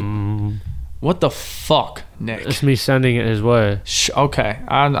way. What the fuck, Nick? It's me sending it his way. Okay,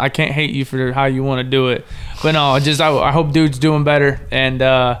 I can't hate you for how you want to do it, but no, I hope dude's doing better and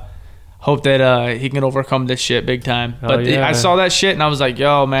hope that he can overcome this shit big time. But I saw that shit and I was like,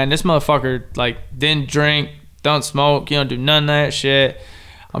 yo, man, this motherfucker like didn't drink, don't smoke, do none of that shit.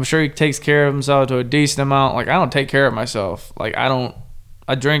 I'm sure he takes care of himself to a decent amount. Like, I don't take care of myself. Like,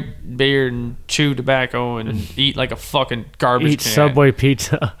 I drink beer and chew tobacco and eat like a fucking garbage can. Subway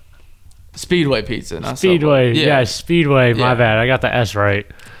pizza. Speedway pizza, not Speedway. Subway. Yeah, Speedway. My bad. I got the S right.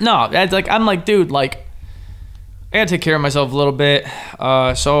 No, I'm like, dude, like, I gotta take care of myself a little bit.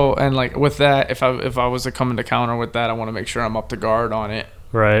 And like with that, if I was to come into counter with that, I want to make sure I'm up to guard on it.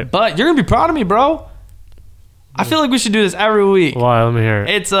 Right. But you're gonna be proud of me, bro. I feel like we should do this every week. Why? Let me hear it.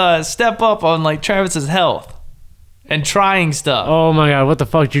 It's a step up on like Travis's health and trying stuff. Oh my god, what the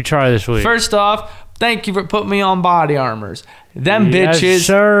fuck did you try this week? First off, thank you for putting me on body armors. Them yes, bitches,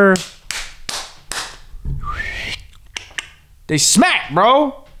 sir. They smack,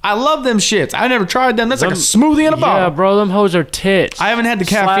 bro. I love them shits. I never tried them. That's like a smoothie in a bottle. Yeah, bro, them hoes are tits. I haven't had the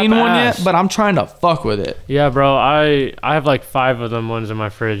caffeine one yet, but I'm trying to fuck with it. Yeah, bro, I have like 5 of them ones in my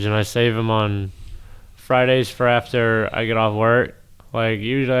fridge, and I save them on Fridays for after I get off work. Like,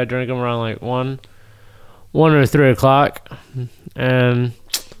 usually I drink them around like 1 or 3 o'clock. And,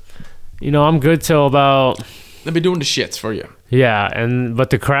 I'm good till about... They'll be doing the shits for you. Yeah, but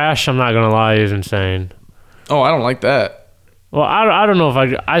the crash, I'm not going to lie, is insane. Oh, I don't like that. Well, I don't know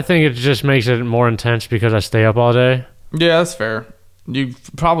if I think it just makes it more intense because I stay up all day. Yeah, that's fair. You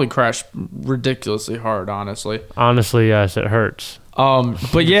probably crash ridiculously hard, honestly. Honestly, yes, it hurts.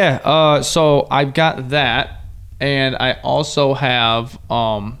 But yeah, so I've got that, and I also have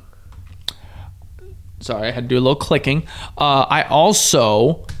sorry, I had to do a little clicking. I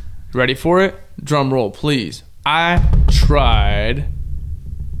also, ready for it? Drum roll, please. I tried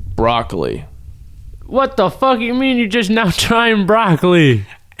broccoli. What the fuck you mean you just now trying broccoli?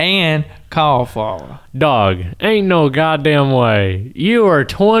 And cauliflower. Dog, ain't no goddamn way. You are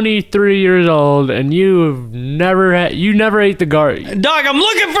 23 years old and you never ate the garlic. Dog, I'm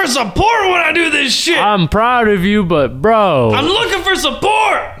looking for support when I do this shit. I'm proud of you, but bro. I'm looking for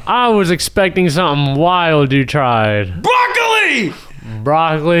support. I was expecting something wild you tried. Broccoli.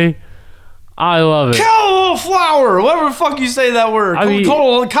 Broccoli? I love it. Cauliflower. Whatever the fuck you say that word.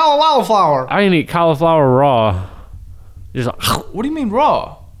 Cauliflower. I can eat cauliflower raw. Just like, what do you mean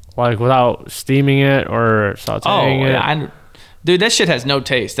raw? Like without steaming it or sauteing it. Yeah, dude, that shit has no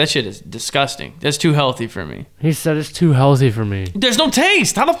taste. That shit is disgusting. That's too healthy for me. He said it's too healthy for me. There's no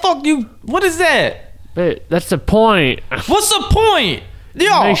taste. How the fuck what is that? But that's the point. What's the point?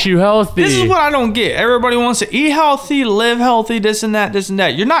 Yo, it makes you healthy. This is what I don't get. Everybody wants to eat healthy, live healthy, this and that, this and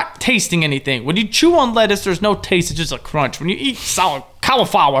that. You're not tasting anything. When you chew on lettuce, there's no taste. It's just a crunch. When you eat solid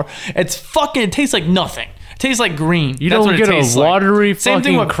cauliflower, it tastes like nothing. It tastes like green. You don't get a watery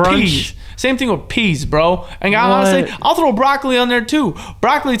fucking crunch. Peas. Same thing with peas, bro. And honestly, I'll throw broccoli on there too.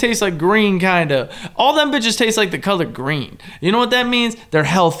 Broccoli tastes like green, kind of. All them bitches taste like the color green. You know what that means? They're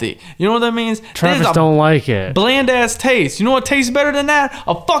healthy. You know what that means? Travis don't like it. Bland ass taste. You know what tastes better than that?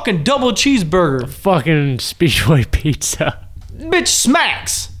 A fucking double cheeseburger. Fucking Speedway pizza. Bitch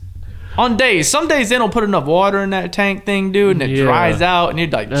smacks. On days. Some days they don't put enough water in that tank thing, dude, and it dries out, and you're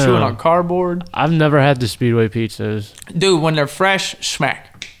like chewing on cardboard. I've never had the Speedway pizzas. Dude, when they're fresh, smack.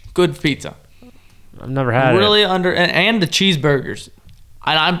 Good pizza. I've never had really it. And the cheeseburgers.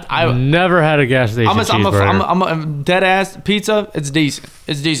 And I've never had a gas station cheeseburger. I'm a dead ass pizza. It's decent.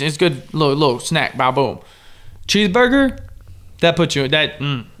 It's decent. It's good. Little snack. Bow boom. Cheeseburger. That puts you that.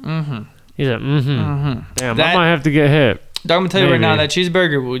 He said, Damn, I might have to get hit. Dog, I'm gonna tell you right now, that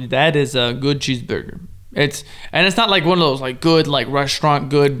cheeseburger, that is a good cheeseburger. It's not like one of those like good like restaurant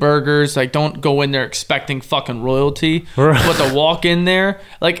good burgers. Like, don't go in there expecting fucking royalty. But to walk in there,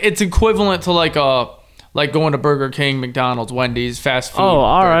 like, it's equivalent to like going to Burger King, McDonald's, Wendy's, fast food. Oh,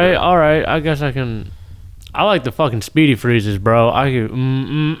 all right. I guess I can. I like the fucking Speedy Freezes, bro. I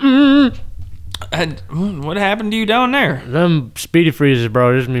can. And what happened to you down there? Them Speedy Freezes,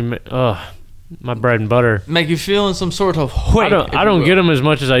 bro. Just me. My bread and butter. Make you feel in some sort of way. I don't get them as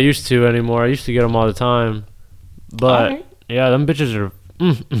much as I used to anymore. I used to get them all the time. But, yeah, them bitches are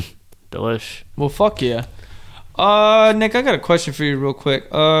delish. Well, fuck yeah. Nick, I got a question for you real quick.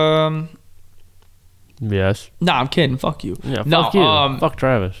 Yes. Nah, I'm kidding. Fuck you. Yeah, fuck you. Fuck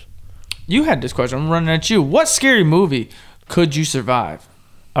Travis. You had this question. I'm running at you. What scary movie could you survive?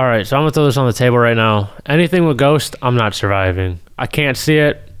 All right, so I'm going to throw this on the table right now. Anything with Ghost, I'm not surviving. I can't see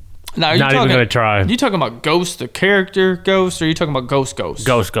it. Now, not even gonna try. You talking about Ghost, the character Ghost, or are you talking about Ghost?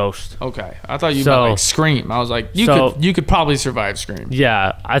 Ghost. Okay, I thought you meant like Scream. I was like, you could probably survive Scream.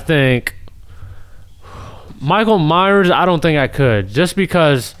 Yeah, I think Michael Myers. I don't think I could, just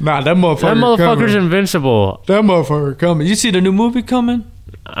because. Nah, that motherfucker's invincible. That motherfucker coming. You see the new movie coming?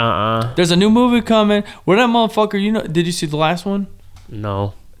 There's a new movie coming. Where that motherfucker? You know? Did you see the last one?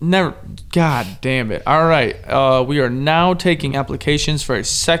 No. Never. God damn it. All right. We are now taking applications for a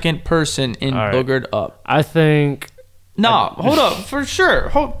second person in Boogered Up. I think. Hold up. For sure.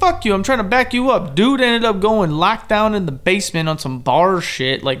 Fuck you. I'm trying to back you up. Dude ended up going locked down in the basement on some bar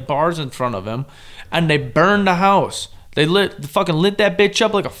shit, like bars in front of him, and they burned the house. They fucking lit that bitch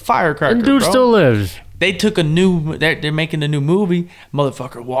up like a firecracker. And dude still lives. They took they're making a new movie.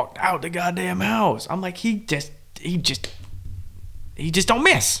 Motherfucker walked out the goddamn house. I'm like, he just don't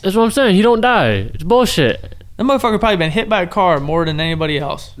miss. That's what I'm saying. He don't die. It's bullshit. That motherfucker probably been hit by a car more than anybody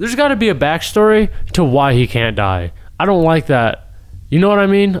else. There's got to be a backstory to why he can't die. I don't like that. You know what I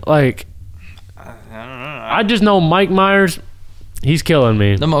mean? Like, I just know Mike Myers, he's killing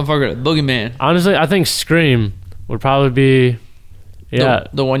me. The motherfucker, the boogeyman. Honestly, I think Scream would probably be,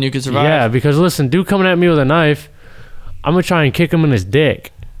 the one you could survive. Yeah, because listen, dude coming at me with a knife, I'm going to try and kick him in his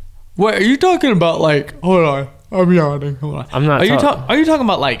dick. What, are you talking about like, hold on. I'm yawning. Hold on. I'm not. Are you talking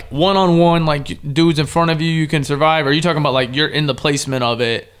about like one-on-one, like dudes in front of you can survive? Or are you talking about like you're in the placement of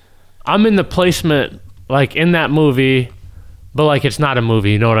it? I'm in the placement, like in that movie, but like it's not a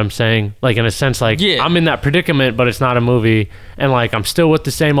movie. You know what I'm saying? Like in a sense, like I'm in that predicament, but it's not a movie, and like I'm still with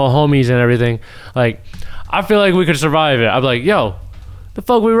the same old homies and everything. Like I feel like we could survive it. I'm like, yo, the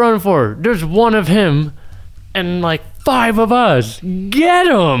fuck we running for? There's one of him, and like 5 of us. Get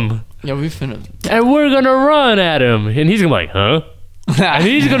him. Yeah, we finna. And we're gonna run at him, and he's gonna be like, huh? And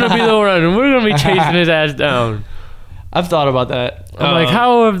he's gonna be the one, and we're gonna be chasing his ass down. I've thought about that. I'm like,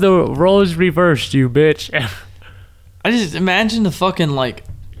 how have the roles reversed, you bitch? I just imagine the fucking like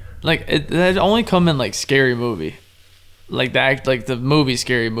that only come in like scary movie, like that, like the movie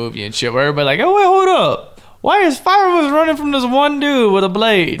Scary Movie and shit, where everybody like, oh wait, hold up. Why is 5 of us running from this one dude with a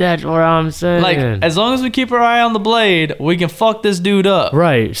blade? That's what I'm saying. Like, as long as we keep our eye on the blade, we can fuck this dude up.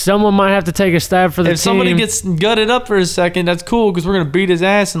 Right. Someone might have to take a stab for the team. If somebody gets gutted up for a second, that's cool, because we're going to beat his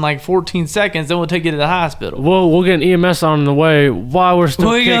ass in like 14 seconds, then we'll take you to the hospital. We'll get an EMS on the way while we're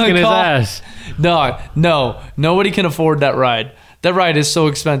still kicking his ass. No. Nobody can afford that ride. That ride is so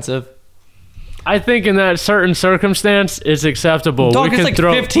expensive. I think in that certain circumstance, it's acceptable. Dog, it's like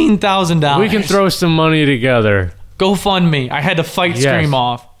 $15,000. We can throw some money together. GoFundMe. I had to fight Scream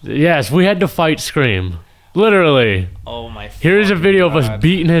off. Yes, we had to fight Scream. Literally. Oh my. Here's a video of us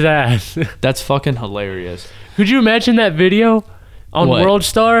beating his ass. That's fucking hilarious. Could you imagine that video on World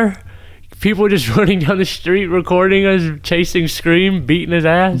Star? People just running down the street, recording us chasing Scream, beating his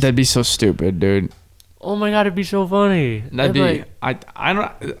ass. That'd be so stupid, dude. Oh my god, it'd be so funny. That'd be like, I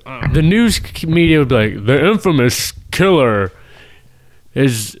don't. The news media would be like, the infamous killer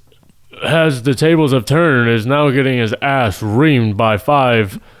has the tables have turned, is now getting his ass reamed by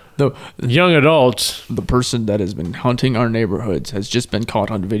 5 The Young adults. the person that has been hunting our neighborhoods has just been caught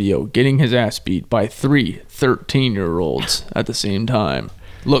on video getting his ass beat by 3 13-year-olds at the same time.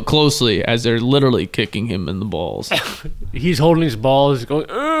 Look closely as they're literally kicking him in the balls. He's holding his balls, going,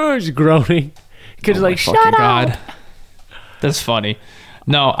 he's groaning. Kid's Oh my like, shut fucking up. God. That's funny.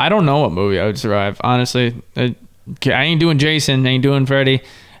 No, I don't know what movie I would survive. Honestly, I ain't doing Jason. Ain't doing Freddy.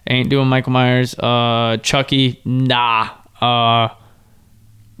 Ain't doing Michael Myers. Chucky. Nah.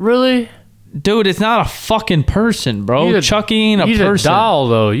 Really? Dude, it's not a fucking person, bro. Chucky ain't a he's person. He's a doll,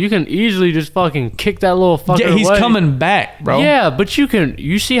 though. You can easily just fucking kick that little fucker Yeah, he's away. coming back, bro. Yeah, but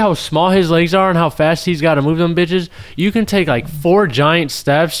you see how small his legs are and how fast he's got to move them bitches? You can take like 4 giant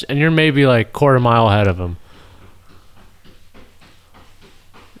steps and you're maybe like quarter mile ahead of him.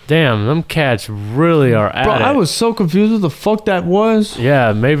 Damn, them cats really are at Bro, it. I was so confused what the fuck that was.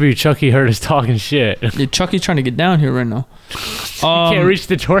 Yeah, maybe Chucky heard us talking shit. Yeah, Chucky's trying to get down here right now. Can't reach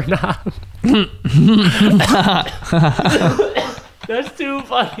the doorknob. That's too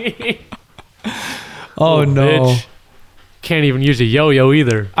funny. Oh, Little no. bitch. Can't even use a yo-yo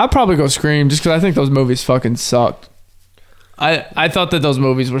either. I'd probably go Scream just because I think those movies fucking sucked. I thought that those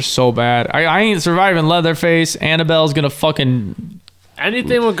movies were so bad. I ain't surviving Leatherface. Annabelle's gonna fucking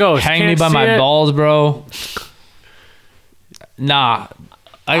Anything with ghosts. hang me Can't by see my it. balls, bro. Nah.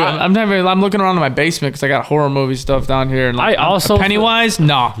 I'm looking around in my basement because I got horror movie stuff down here. And I also- Pennywise,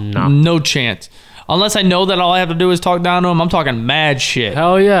 nah, no chance. Unless I know that all I have to do is talk down to him, I'm talking mad shit.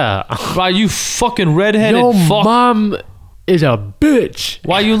 Hell yeah. Why you fucking redheaded Yo, fuck? mom is a bitch.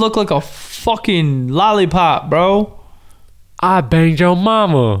 Why you look like a fucking lollipop, bro? I banged your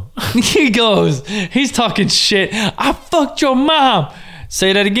mama. He's talking shit. I fucked your mom.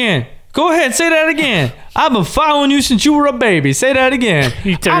 Say that again. Go ahead, say that again. I've been following you since you were a baby. Say that again.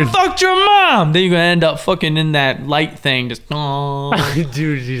 He I turned- fucked your mom. Then you're gonna end up fucking in that light thing. Just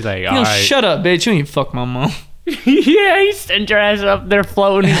Dude, she's like, all right. shut up, bitch. You ain't fuck my mom. Yeah, he sent your ass up there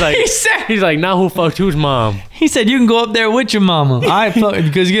floating. He's like, he's like, now who fucked whose mom? He said you can go up there with your mama. I fucked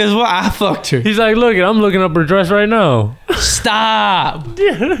because guess what? I fucked her. He's like, look, I'm looking up her dress right now. Stop.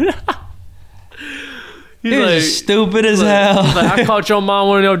 He's You're like, stupid as he's hell. like, I caught your mom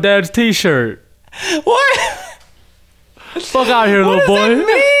wearing your dad's t-shirt. What? Fuck out here, What little does boy. that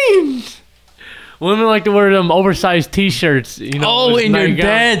mean? Women like to wear them oversized t-shirts. You know, Oh, with in your nightgown.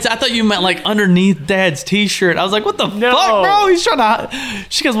 dad's. I thought you meant like underneath dad's t-shirt. I was like, what the No. fuck, bro? He's trying to.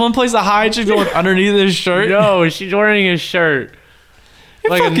 She has one place to hide. She's going underneath his shirt. No, she's wearing his shirt.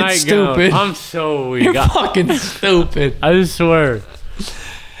 You're Like a fucking nightgown. stupid. I'm so weak. You're fucking stupid. I swear.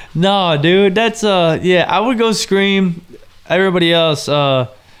 No, dude, that's yeah. I would go Scream. Everybody else, I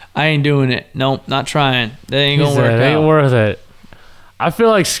ain't doing it. Nope, not trying. That ain't gonna work It ain't out. worth it. I feel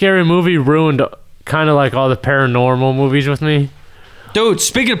like Scary Movie ruined kind of like all the paranormal movies with me. Dude,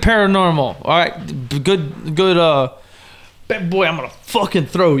 speaking of paranormal, all right, good. Bad boy, I'm gonna fucking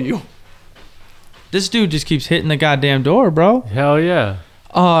throw you. This dude just keeps hitting the goddamn door, bro. Hell yeah.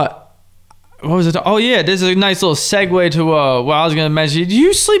 What was it? Oh yeah, this is a nice little segue to what I was gonna mention. Do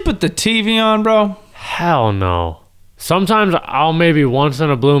you sleep with the TV on, bro? Hell no. Sometimes I'll maybe once in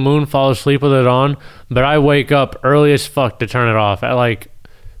a blue moon fall asleep with it on, but I wake up early as fuck to turn it off at like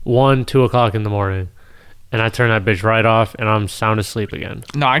 1, 2 o'clock in the morning. And I turn that bitch right off and I'm sound asleep again.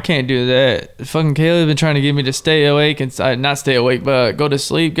 No, I can't do that. Fucking Kayla's been trying to get me to stay awake and not stay awake, but go to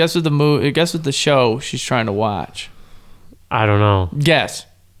sleep. Guess what Guess what the show she's trying to watch? I don't know. Guess.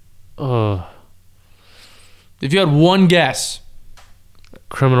 Ugh. If you had one guess,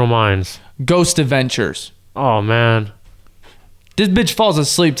 Criminal Minds. Ghost Adventures. Oh man. This bitch falls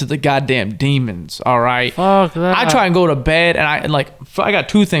asleep to the goddamn demons. All right. Fuck that. I try and go to bed, and I got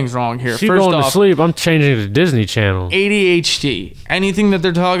 2 things wrong here. She First going to off, sleep. I'm changing to Disney Channel. ADHD. Anything that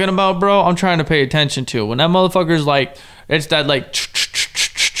they're talking about, bro, I'm trying to pay attention to. When that motherfucker's like, it's that like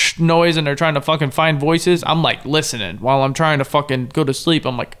noise and they're trying to fucking find voices, I'm like listening while I'm trying to fucking go to sleep.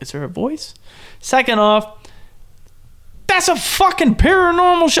 I'm like, is there a voice? Second off, that's a fucking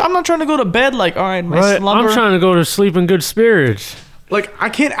paranormal shit. I'm not trying to go to bed like, all right, my Right? slumber. I'm trying to go to sleep in good spirits. Like, I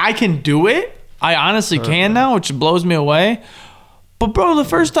can do it. I honestly can now, which blows me away. But bro, the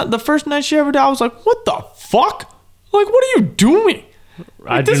first night she ever did, I was like, what the fuck? Like, what are you doing?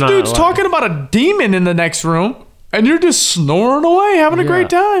 Like, this dude's talking about a demon in the next room, and you're just snoring away, having a great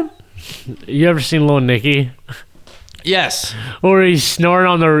time. You ever seen Little Nicky? Yes. Or he's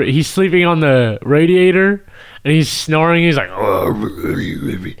snoring he's sleeping on the radiator, and he's snoring. He's like,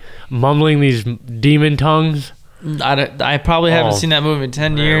 mumbling these demon tongues. I probably haven't seen that movie in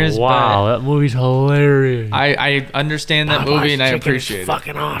 10 years. Wow, that movie's hilarious. But I understand that movie, and I appreciate it.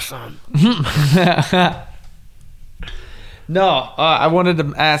 Fucking awesome. No, I wanted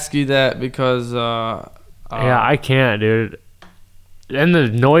to ask you that because Yeah, I can't, dude. And the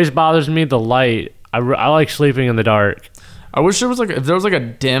noise bothers me. The light. I like sleeping in the dark. I wish there was if there was a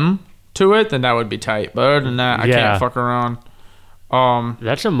dim to it, then that would be tight. But other than that, I can't fuck around.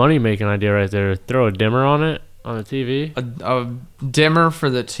 That's a money making idea right there. Throw a dimmer on it on the TV. A dimmer for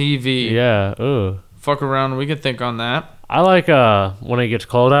the TV. Yeah. Ooh. Fuck around. We can think on that. I like when it gets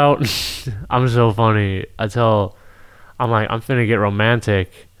cold out. I'm so funny. I'm finna get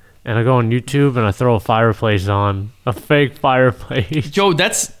romantic, and I go on YouTube and I throw a fireplace on, a fake fireplace. Yo,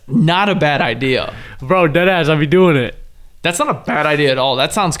 that's not a bad idea, bro. Deadass, I be doing it. That's not a bad idea at all.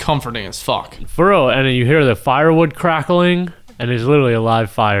 That sounds comforting as fuck. For real. And then you hear the firewood crackling, and it's literally a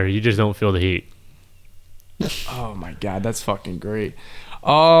live fire. You just don't feel the heat. Oh my god, that's fucking great.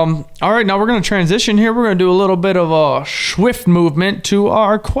 All right, now we're gonna transition here. We're gonna do a little bit of a swift movement to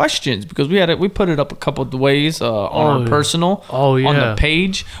our questions because we put it up a couple of ways on our personal on the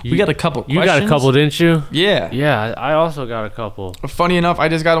page. We got a couple questions. You got a couple, didn't you? Yeah. Yeah, I also got a couple. Funny enough, I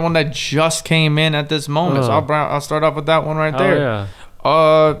just got one that just came in at this moment, so I'll start off with that one right there.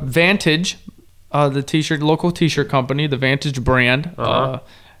 Yeah. Vantage, the local t-shirt company, the Vantage brand.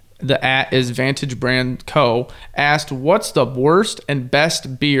 The @ is Vantage Brand Co. asked, "What's the worst and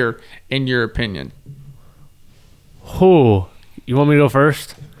best beer in your opinion?" Who? You want me to go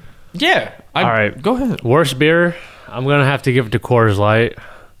first? Yeah. All right. Go ahead. Worst beer? I'm gonna have to give it to Coors Light.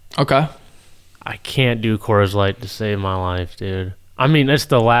 Okay. I can't do Coors Light to save my life, dude. I mean, it's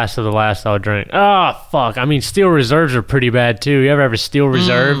the last of the last I'll drink. Ah, fuck. I mean, Steel Reserves are pretty bad too. You ever have a Steel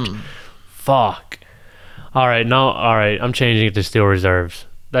Reserved? Fuck. All right. I'm changing it to Steel Reserves.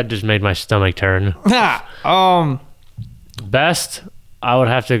 That just made my stomach turn. Best, I would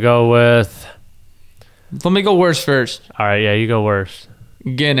have to go with. Let me go worst first. All right, yeah, you go worst.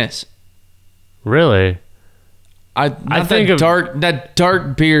 Guinness. Really? I think that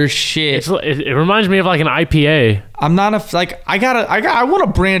dark beer shit. It reminds me of like an IPA. I'm not I want to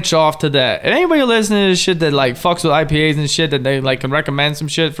branch off to that. And anybody listening to this shit that like fucks with IPAs and shit that they like can recommend some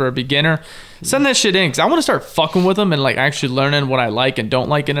shit for a beginner, send that shit in because I want to start fucking with them and like actually learning what I like and don't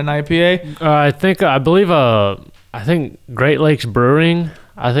like in an IPA. I think Great Lakes Brewing.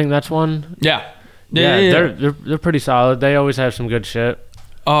 I think that's one. Yeah. They're pretty solid. They always have some good shit.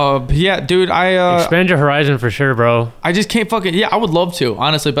 Yeah, dude, expand your horizon for sure, bro. I just can't fucking I would love to,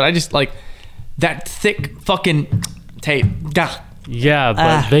 honestly, but I just like that thick fucking tape. Yeah,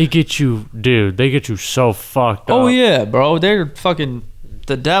 but they get you, dude. They get you so fucked up. Oh yeah, bro. They're fucking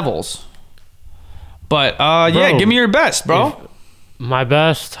the devils. But yeah, give me your best, bro. My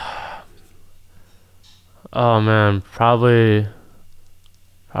best. Oh man, probably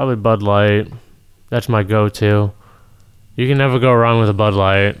Bud Light. That's my go-to. You can never go wrong with a Bud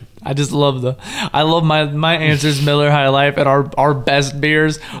Light. I love my answers. Miller High Life, and our best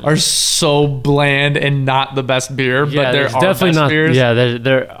beers are so bland and not the best beer, but they're definitely not beers. Yeah,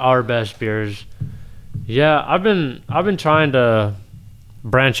 they're our best beers. Yeah, I've been trying to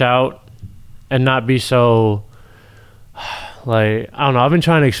branch out and not be so like, I don't know. I've been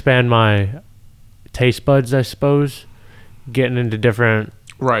trying to expand my taste buds, I suppose, getting into different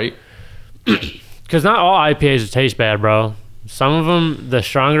right. Because not all IPAs taste bad, bro. Some of them, the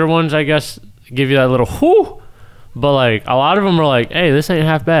stronger ones, I guess, give you that little whoo. But like a lot of them are like, hey, this ain't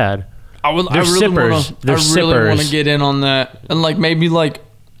half bad. I really want to get in on that, and like maybe like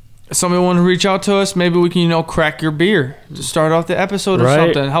somebody want to reach out to us. Maybe we can crack your beer to start off the episode or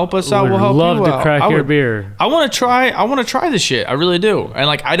something. Help us out. We'll help you out. Love to crack your beer. I want to try this shit. I really do. And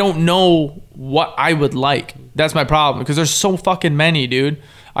like I don't know what I would like. That's my problem because there's so fucking many, dude.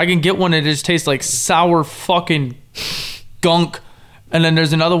 I can get one that just tastes like sour fucking gunk, and then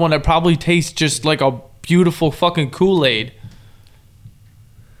there's another one that probably tastes just like a beautiful fucking Kool-Aid.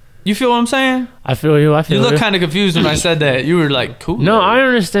 You feel what I'm saying? I feel you. You look kind of confused when I said that. You were like, Kool-Aid. No, I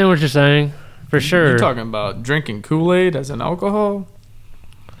understand what you're saying. For sure. You're talking about drinking Kool-Aid as an alcohol?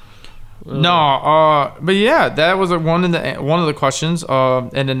 No, but yeah, that was one of the questions.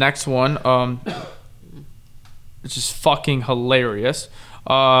 And the next one, which is fucking hilarious.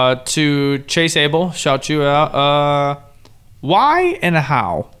 To Chase Abel, shout you out. Why and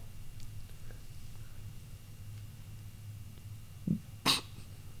how?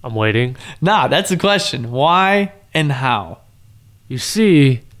 I'm waiting. Nah, that's the question. Why and how? You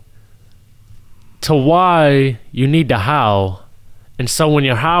see, to why you need to how. And so when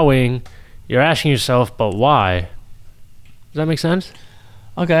you're howing, you're asking yourself, but why? Does that make sense?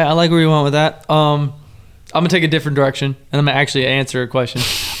 Okay, I like where you went with that. I'm going to take a different direction, and I'm going to actually answer a question.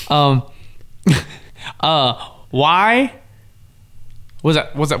 Why Was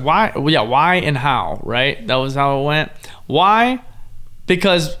it why? Well, yeah, why and how, right? That was how it went. Why?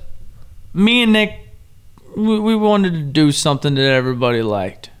 Because me and Nick, we wanted to do something that everybody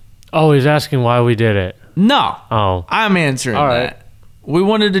liked. Oh, he's asking why we did it. No. Oh. I'm answering All right. that. We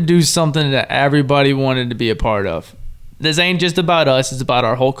wanted to do something that everybody wanted to be a part of. This ain't just about us. It's about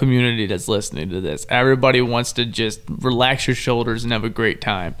our whole community that's listening to this. Everybody wants to just relax your shoulders and have a great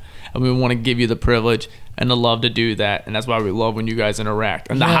time. And we want to give you the privilege and the love to do that. And that's why we love when you guys interact.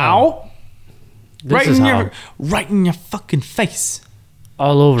 And the how? This is how. Right in your fucking face.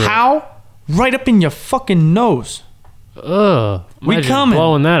 All over. How? Right up in your fucking nose. Ugh. We Imagine coming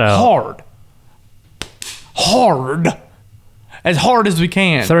blowing that out. Hard. As hard as we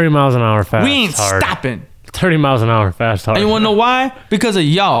can. 30 miles an hour fast. We ain't hard. stopping. 30 miles an hour fast hard. And you want to know why? Because of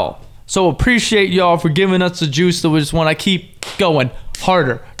y'all. So appreciate y'all for giving us the juice that we just want to keep going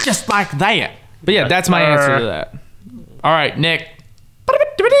harder. Just like that. But yeah, that's my answer to that. All right, Nick.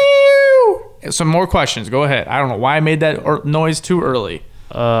 Some more questions. Go ahead. I don't know why I made that noise too early.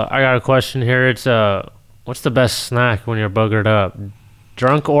 I got a question here. It's what's the best snack when you're buggered up?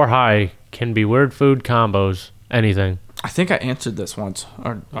 Drunk or high can be weird food combos. Anything. I think I answered this once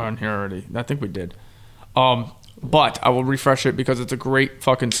on here already. I think we did. But I will refresh it because it's a great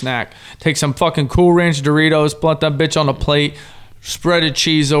fucking snack. Take some fucking Cool Ranch Doritos, put that bitch on a plate, spread a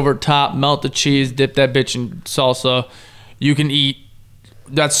cheese over top, melt the cheese, dip that bitch in salsa. You can eat.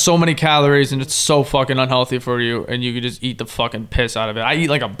 That's so many calories and it's so fucking unhealthy for you. And you can just eat the fucking piss out of it. I eat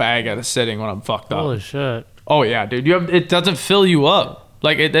like a bag at a sitting when I'm fucked up. Holy shit. Oh yeah, dude. It doesn't fill you up.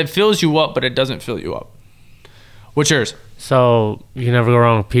 Like it fills you up, but it doesn't fill you up. What's yours? So you can never go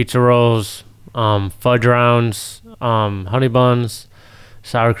wrong with pizza rolls, fudge rounds, honey buns,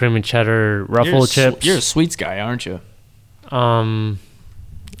 sour cream and cheddar, ruffle chips. You're a sweets guy, aren't you? I'm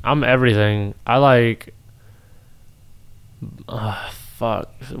everything. I like. Fuck.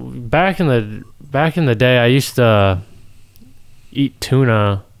 Back in the day, I used to eat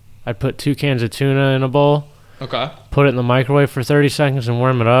tuna. I'd put 2 cans of tuna in a bowl. Okay. Put it in the microwave for 30 seconds and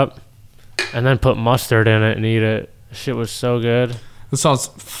warm it up, and then put mustard in it and eat it. Shit was so good. This sounds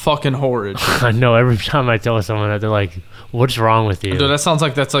fucking horrid. I know. Every time I tell someone that, they're like, "What's wrong with you?" Dude, that sounds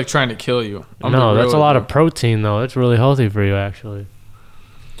like that's like trying to kill you. No, that's a lot of protein though. It's really healthy for you, actually.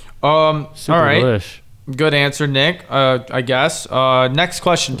 Super all right. Delish. Good answer, Nick. I guess. Next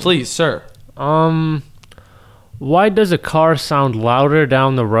question, please, sir. Why does a car sound louder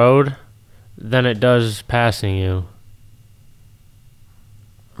down the road than it does passing you?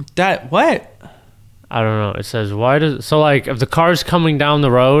 That what? I don't know. It says like if the car's coming down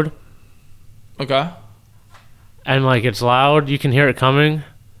the road, okay, and like it's loud, you can hear it coming,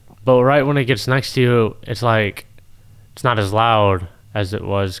 but right when it gets next to you, it's like it's not as loud as it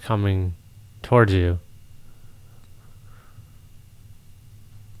was coming towards you.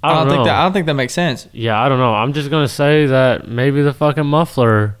 I don't think that makes sense. Yeah, I don't know. I'm just gonna say that maybe the fucking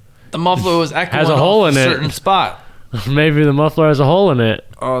muffler was echoing has a hole in a it. certain spot. Maybe the muffler has a hole in it.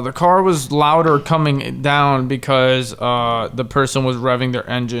 The car was louder coming down because the person was revving their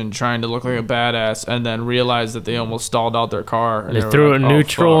engine, trying to look like a badass, and then realized that they almost stalled out their car. And They threw it in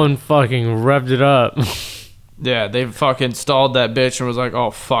neutral and fucking revved it up. Yeah, they fucking stalled that bitch and was like,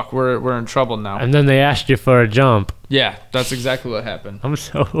 "Oh fuck, we're in trouble now." And then they asked you for a jump. Yeah, that's exactly what happened. I'm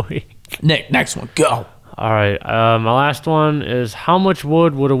so weak. Nick, next one, go. All right, my last one is how much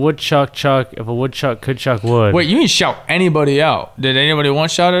wood would a woodchuck chuck if a woodchuck could chuck wood? Wait, you didn't shout anybody out. Did anybody want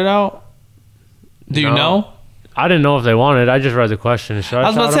shouted out? Do you know? I didn't know if they wanted. I just read the question. Should I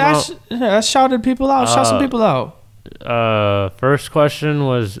was about to say, I shouted people out. Shout some people out. First question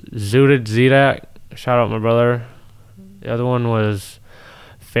was Zooted Zedak. Shout out my brother. The other one was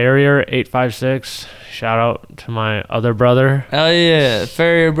Farrier856. Shout out to my other brother. Oh yeah,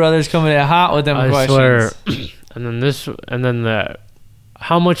 Farrier brothers coming in hot with them questions. I swear. and then the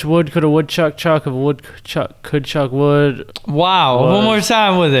how much wood could a woodchuck chuck if a woodchuck could chuck wood? Wow, one more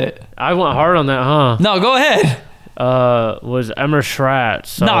time with it. I went hard on that, huh? No, go ahead. Was Emmer Schratz.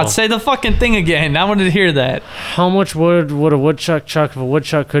 So no, say the fucking thing again. I wanted to hear that. How much wood would a woodchuck chuck if a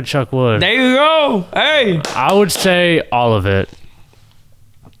woodchuck could chuck wood? There you go. Hey. I would say all of it.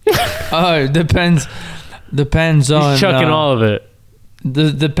 It depends on. He's chucking all of it.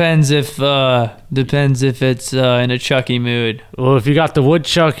 Depends if it's in a chucky mood. Well, if you got the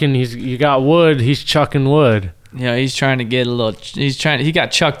woodchuck and you got wood, he's chucking wood. Yeah, he's trying to get a little. He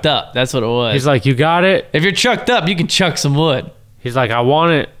got chucked up. That's what it was. He's like, you got it. If you're chucked up, you can chuck some wood. He's like, I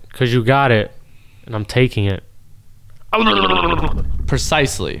want it because you got it, and I'm taking it.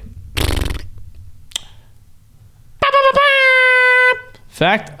 Precisely.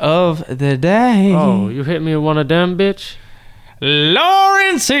 Fact of the day. Oh, you hit me with one of them, bitch?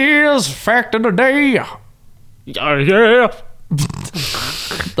 Lawrence Hill's fact of the day. Yeah.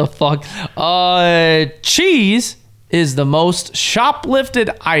 The fuck? Cheese is the most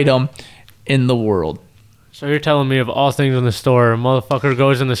shoplifted item in the world. So you're telling me of all things in the store, a motherfucker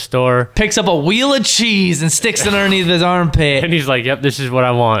goes in the store Picks up a wheel of cheese and sticks it underneath his armpit. and he's like, "Yep, this is what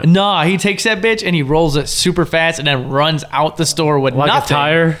I want." Nah, he takes that bitch and he rolls it super fast and then runs out the store with Like nothing. a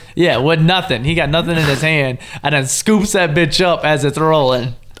tire. Yeah, with nothing. He got nothing in his hand and then scoops that bitch up as it's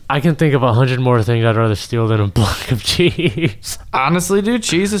rolling. I can think of 100 more things I'd rather steal than a block of cheese. Honestly, dude,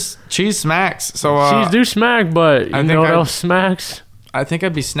 cheese smacks. So Cheese do smack, but you I know think what I- else smacks? I think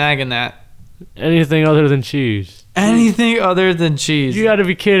I'd be snagging that. Anything other than cheese. Anything other than cheese. You gotta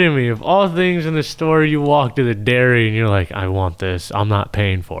be kidding me. Of all things in the store, you walk to the dairy and you're like, "I want this. I'm not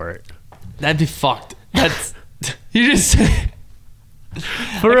paying for it." That'd be fucked. That's you just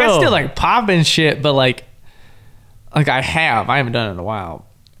For like, real. I still like popping shit, but like I haven't done it in a while.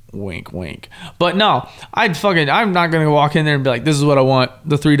 Wink, wink. But no, I'm not gonna walk in there and be like, "This is what I want.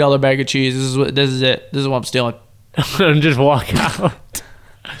 The $3 bag of cheese. This is it. This is what I'm stealing." and just walk out.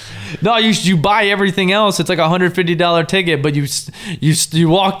 No, you buy everything else. It's like a $150 ticket, but you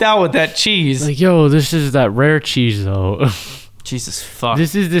walked out with that cheese. Like, yo, this is that rare cheese though. Jesus fuck.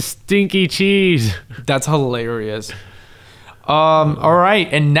 This is the stinky cheese. That's hilarious. All right,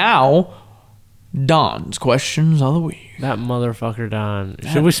 and now Don's questions of the week. That motherfucker Don.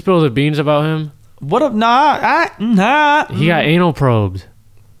 Should we spill the beans about him? What up? Nah. He got anal probed.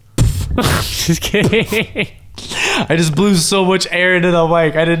 Just kidding. I just blew so much air into the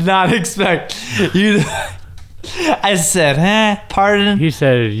mic. I did not expect you. I said, pardon. He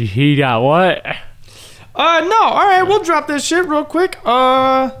said he got what? No. All right, we'll drop this shit real quick.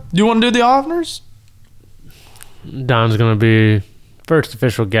 You want to do the honors? Don's gonna be first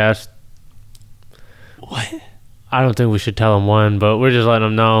official guest. What? I don't think we should tell him when, but we're just letting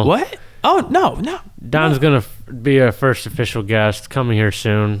him know. What? Oh no. Don's gonna be our first official guest, coming here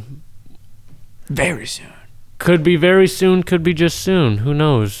soon. Very soon. Could be very soon, could be just soon. Who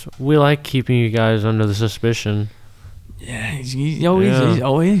knows? We like keeping you guys under the suspicion. Yeah, he's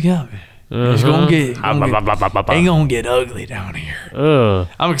always coming. It's Uh-huh. gonna get ain't gonna get ugly down here. Ugh.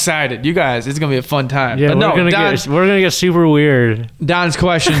 I'm excited, you guys. It's gonna be a fun time. Yeah, But we're no, gonna get super weird. Don's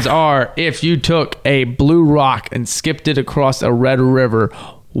questions are: if you took a blue rock and skipped it across a red river,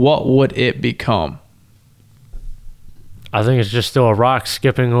 what would it become? I think it's just still a rock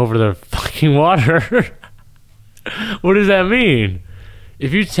skipping over the fucking water. What does that mean?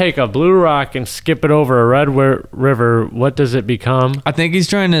 If you take a blue rock and skip it over a red river, what does it become? I think he's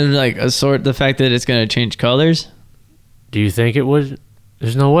trying to like assort the fact that it's gonna change colors. Do you think it would?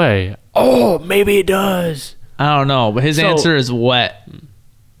 There's no way. Oh, maybe it does. I don't know, but his So- answer is wet.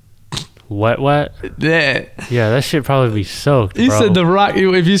 Wet? Yeah. Yeah, that shit probably be soaked, He bro. said the rock.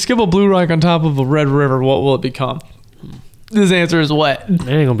 If you skip a blue rock on top of a red river, what will it become? His answer is wet. It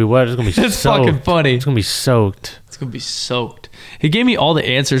ain't gonna be wet. It's gonna be It's soaked. fucking funny. It's gonna be soaked. It's gonna be soaked. He gave me all the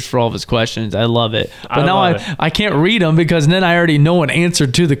answers for all of his questions. I love it. But I now love I can't read them because then I already know an answer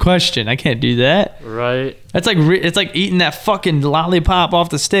to the question. I can't do that. Right. That's like it's like eating that fucking lollipop off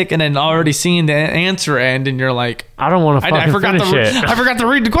the stick and then already seeing the answer end, and you're like, I don't want to fucking I forgot finish it. I forgot to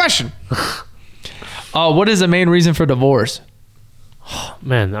read the question. What is the main reason for divorce?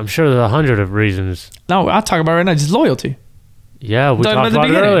 Man, I'm sure there's 100 of reasons. No, I'll talk about it right now. Just loyalty. Yeah, we Talking talked the about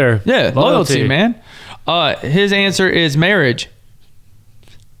it beginning. earlier. Yeah, loyalty, man. His answer is marriage.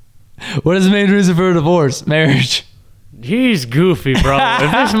 What is the main reason for a divorce? Marriage. He's goofy, bro.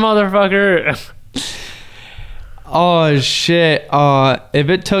 If this motherfucker... Oh shit. If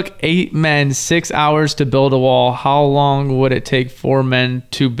it took 8 men 6 hours to build a wall, how long would it take 4 men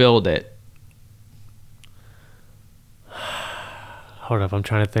to build it? Hold up, I'm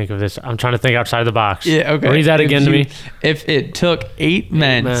trying to think of this. I'm trying to think outside the box. Yeah, okay. Read that again to me. If it took 8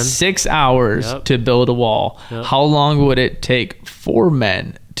 men men. 6 hours Yep. to build a wall, Yep. how long would it take 4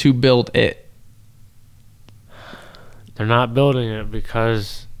 men to build it? They're not building it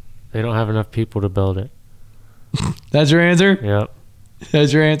because they don't have enough people to build it. That's your answer? Yep.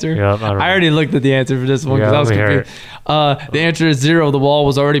 That's your answer? Yep. I already looked at the answer for this one because Yeah, I was let me hear confused. The answer is 0. The wall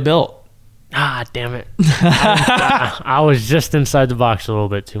was already built. Ah, damn it. I was just inside the box a little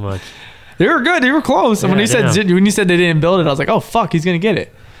bit too much. They were good. They were close. And when Yeah, you said damn. when you said they didn't build it, I was like, oh fuck, he's gonna get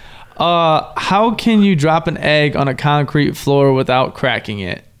it. How can you drop an egg on a concrete floor without cracking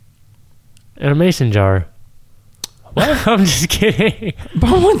it? In a mason jar. What? I'm just kidding.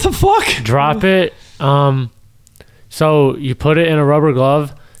 Bro, what the fuck? Drop it. So you put it in a rubber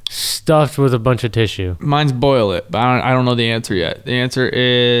glove, stuffed with a bunch of tissue. Mine's boil it, but I don't know the answer yet. The answer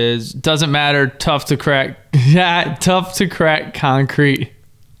is doesn't matter. Tough to crack. Yeah, tough to crack concrete.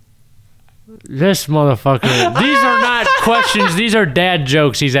 This motherfucker. These are not questions. These are dad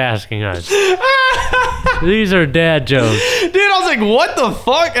jokes he's asking us. These are dad jokes. Dude, I was like, what the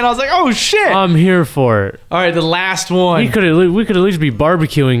fuck? And I was like, oh shit. I'm here for it. All right, the last one. We could at least be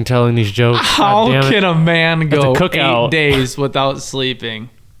barbecuing telling these jokes. How can a man go That's a cookout. 8 days without sleeping?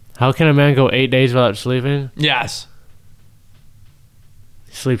 How can a man go 8 days without sleeping? Yes.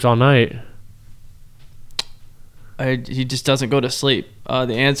 He sleeps all night. He just doesn't go to sleep.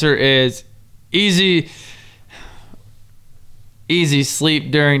 The answer is easy sleep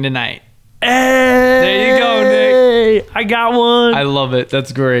during the night. Hey, there you go, Nick. I got one. I love it.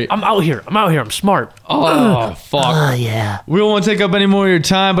 That's great. I'm out here. I'm smart. Oh, fuck. Oh, yeah. We don't want to take up any more of your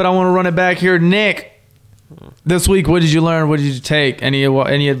time, but I want to run it back here. Nick, this week, what did you learn? What did you take? Any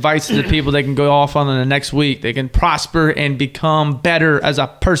advice to the people that can go off on the next week? They can prosper and become better as a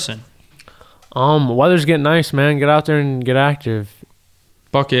person. Weather's getting nice, man. Get out there and get active.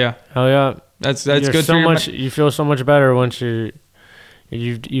 Fuck yeah. Hell yeah. That's You're good so for much. You feel so much better once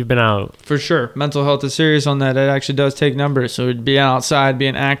you've been out. For sure. Mental health is serious on that. It actually does take numbers. So being outside,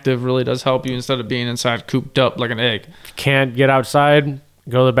 being active really does help you instead of being inside cooped up like an egg. Can't get outside,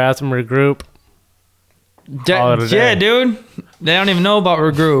 go to the bathroom, regroup. Yeah, dude. They don't even know about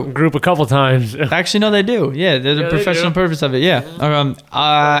regroup. Group a couple times. Actually, no, they do. Yeah, there's a professional purpose of it. Yeah.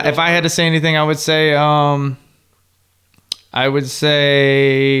 If I had to say anything, I would say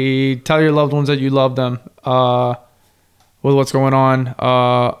tell your loved ones that you love them. With what's going on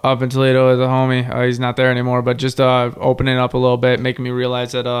up in Toledo as a homie. He's not there anymore, but just opening up a little bit, making me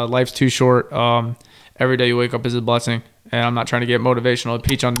realize that life's too short. Every day you wake up is a blessing. And I'm not trying to get motivational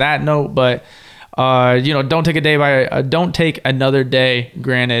peach on that note, but don't take another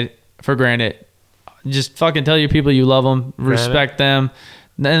day for granted. Just fucking tell your people you love them, respect them.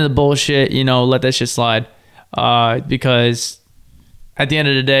 None of the bullshit, let that shit slide. Because at the end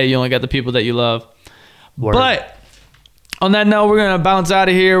of the day, you only got the people that you love. Word. But on that note, we're going to bounce out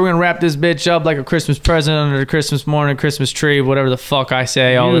of here. We're going to wrap this bitch up like a Christmas present under the Christmas morning, Christmas tree, whatever the fuck I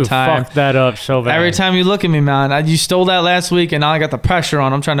say all the time. You fucked that up so bad. Every time you look at me, man, you stole that last week, and now I got the pressure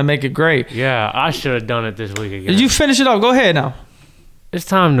on. I'm trying to make it great. Yeah, I should have done it this week again. Did you finish it up? Go ahead now. It's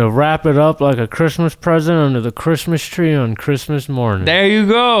time to wrap it up like a Christmas present under the Christmas tree on Christmas morning. There you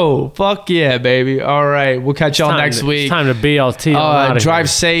go. Fuck yeah, baby. All right. We'll catch y'all next week. It's time to BLT. Drive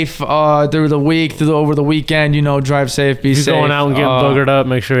safe through the week, over the weekend. Drive safe, be safe. If you're going out and getting boogered up,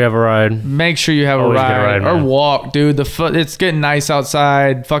 make sure you have a ride. Make sure you have a ride. Or walk, dude. It's getting nice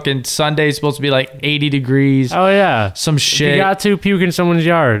outside. Fucking Sunday's supposed to be like 80 degrees. Oh, yeah. Some shit. If you got to puke in someone's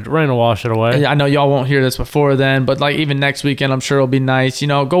yard, rain will wash it away. I know y'all won't hear this before then, but like even next weekend, I'm sure it'll be nice.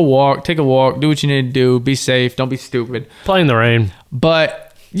 Go walk, take a walk, do what you need to do, be safe, don't be stupid. Play in the rain.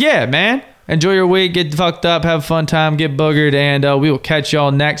 But yeah, man, enjoy your week, get fucked up, have a fun time, get boogered, and we will catch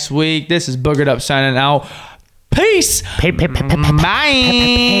y'all next week. This is Boogered Up signing out. Peace.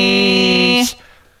 Bye.